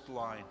first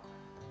line?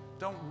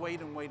 Don't wait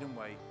and wait and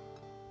wait.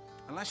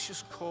 And let's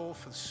just call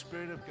for the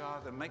Spirit of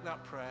God and make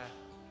that prayer.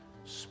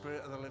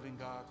 Spirit of the living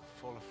God,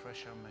 fall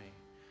afresh on me.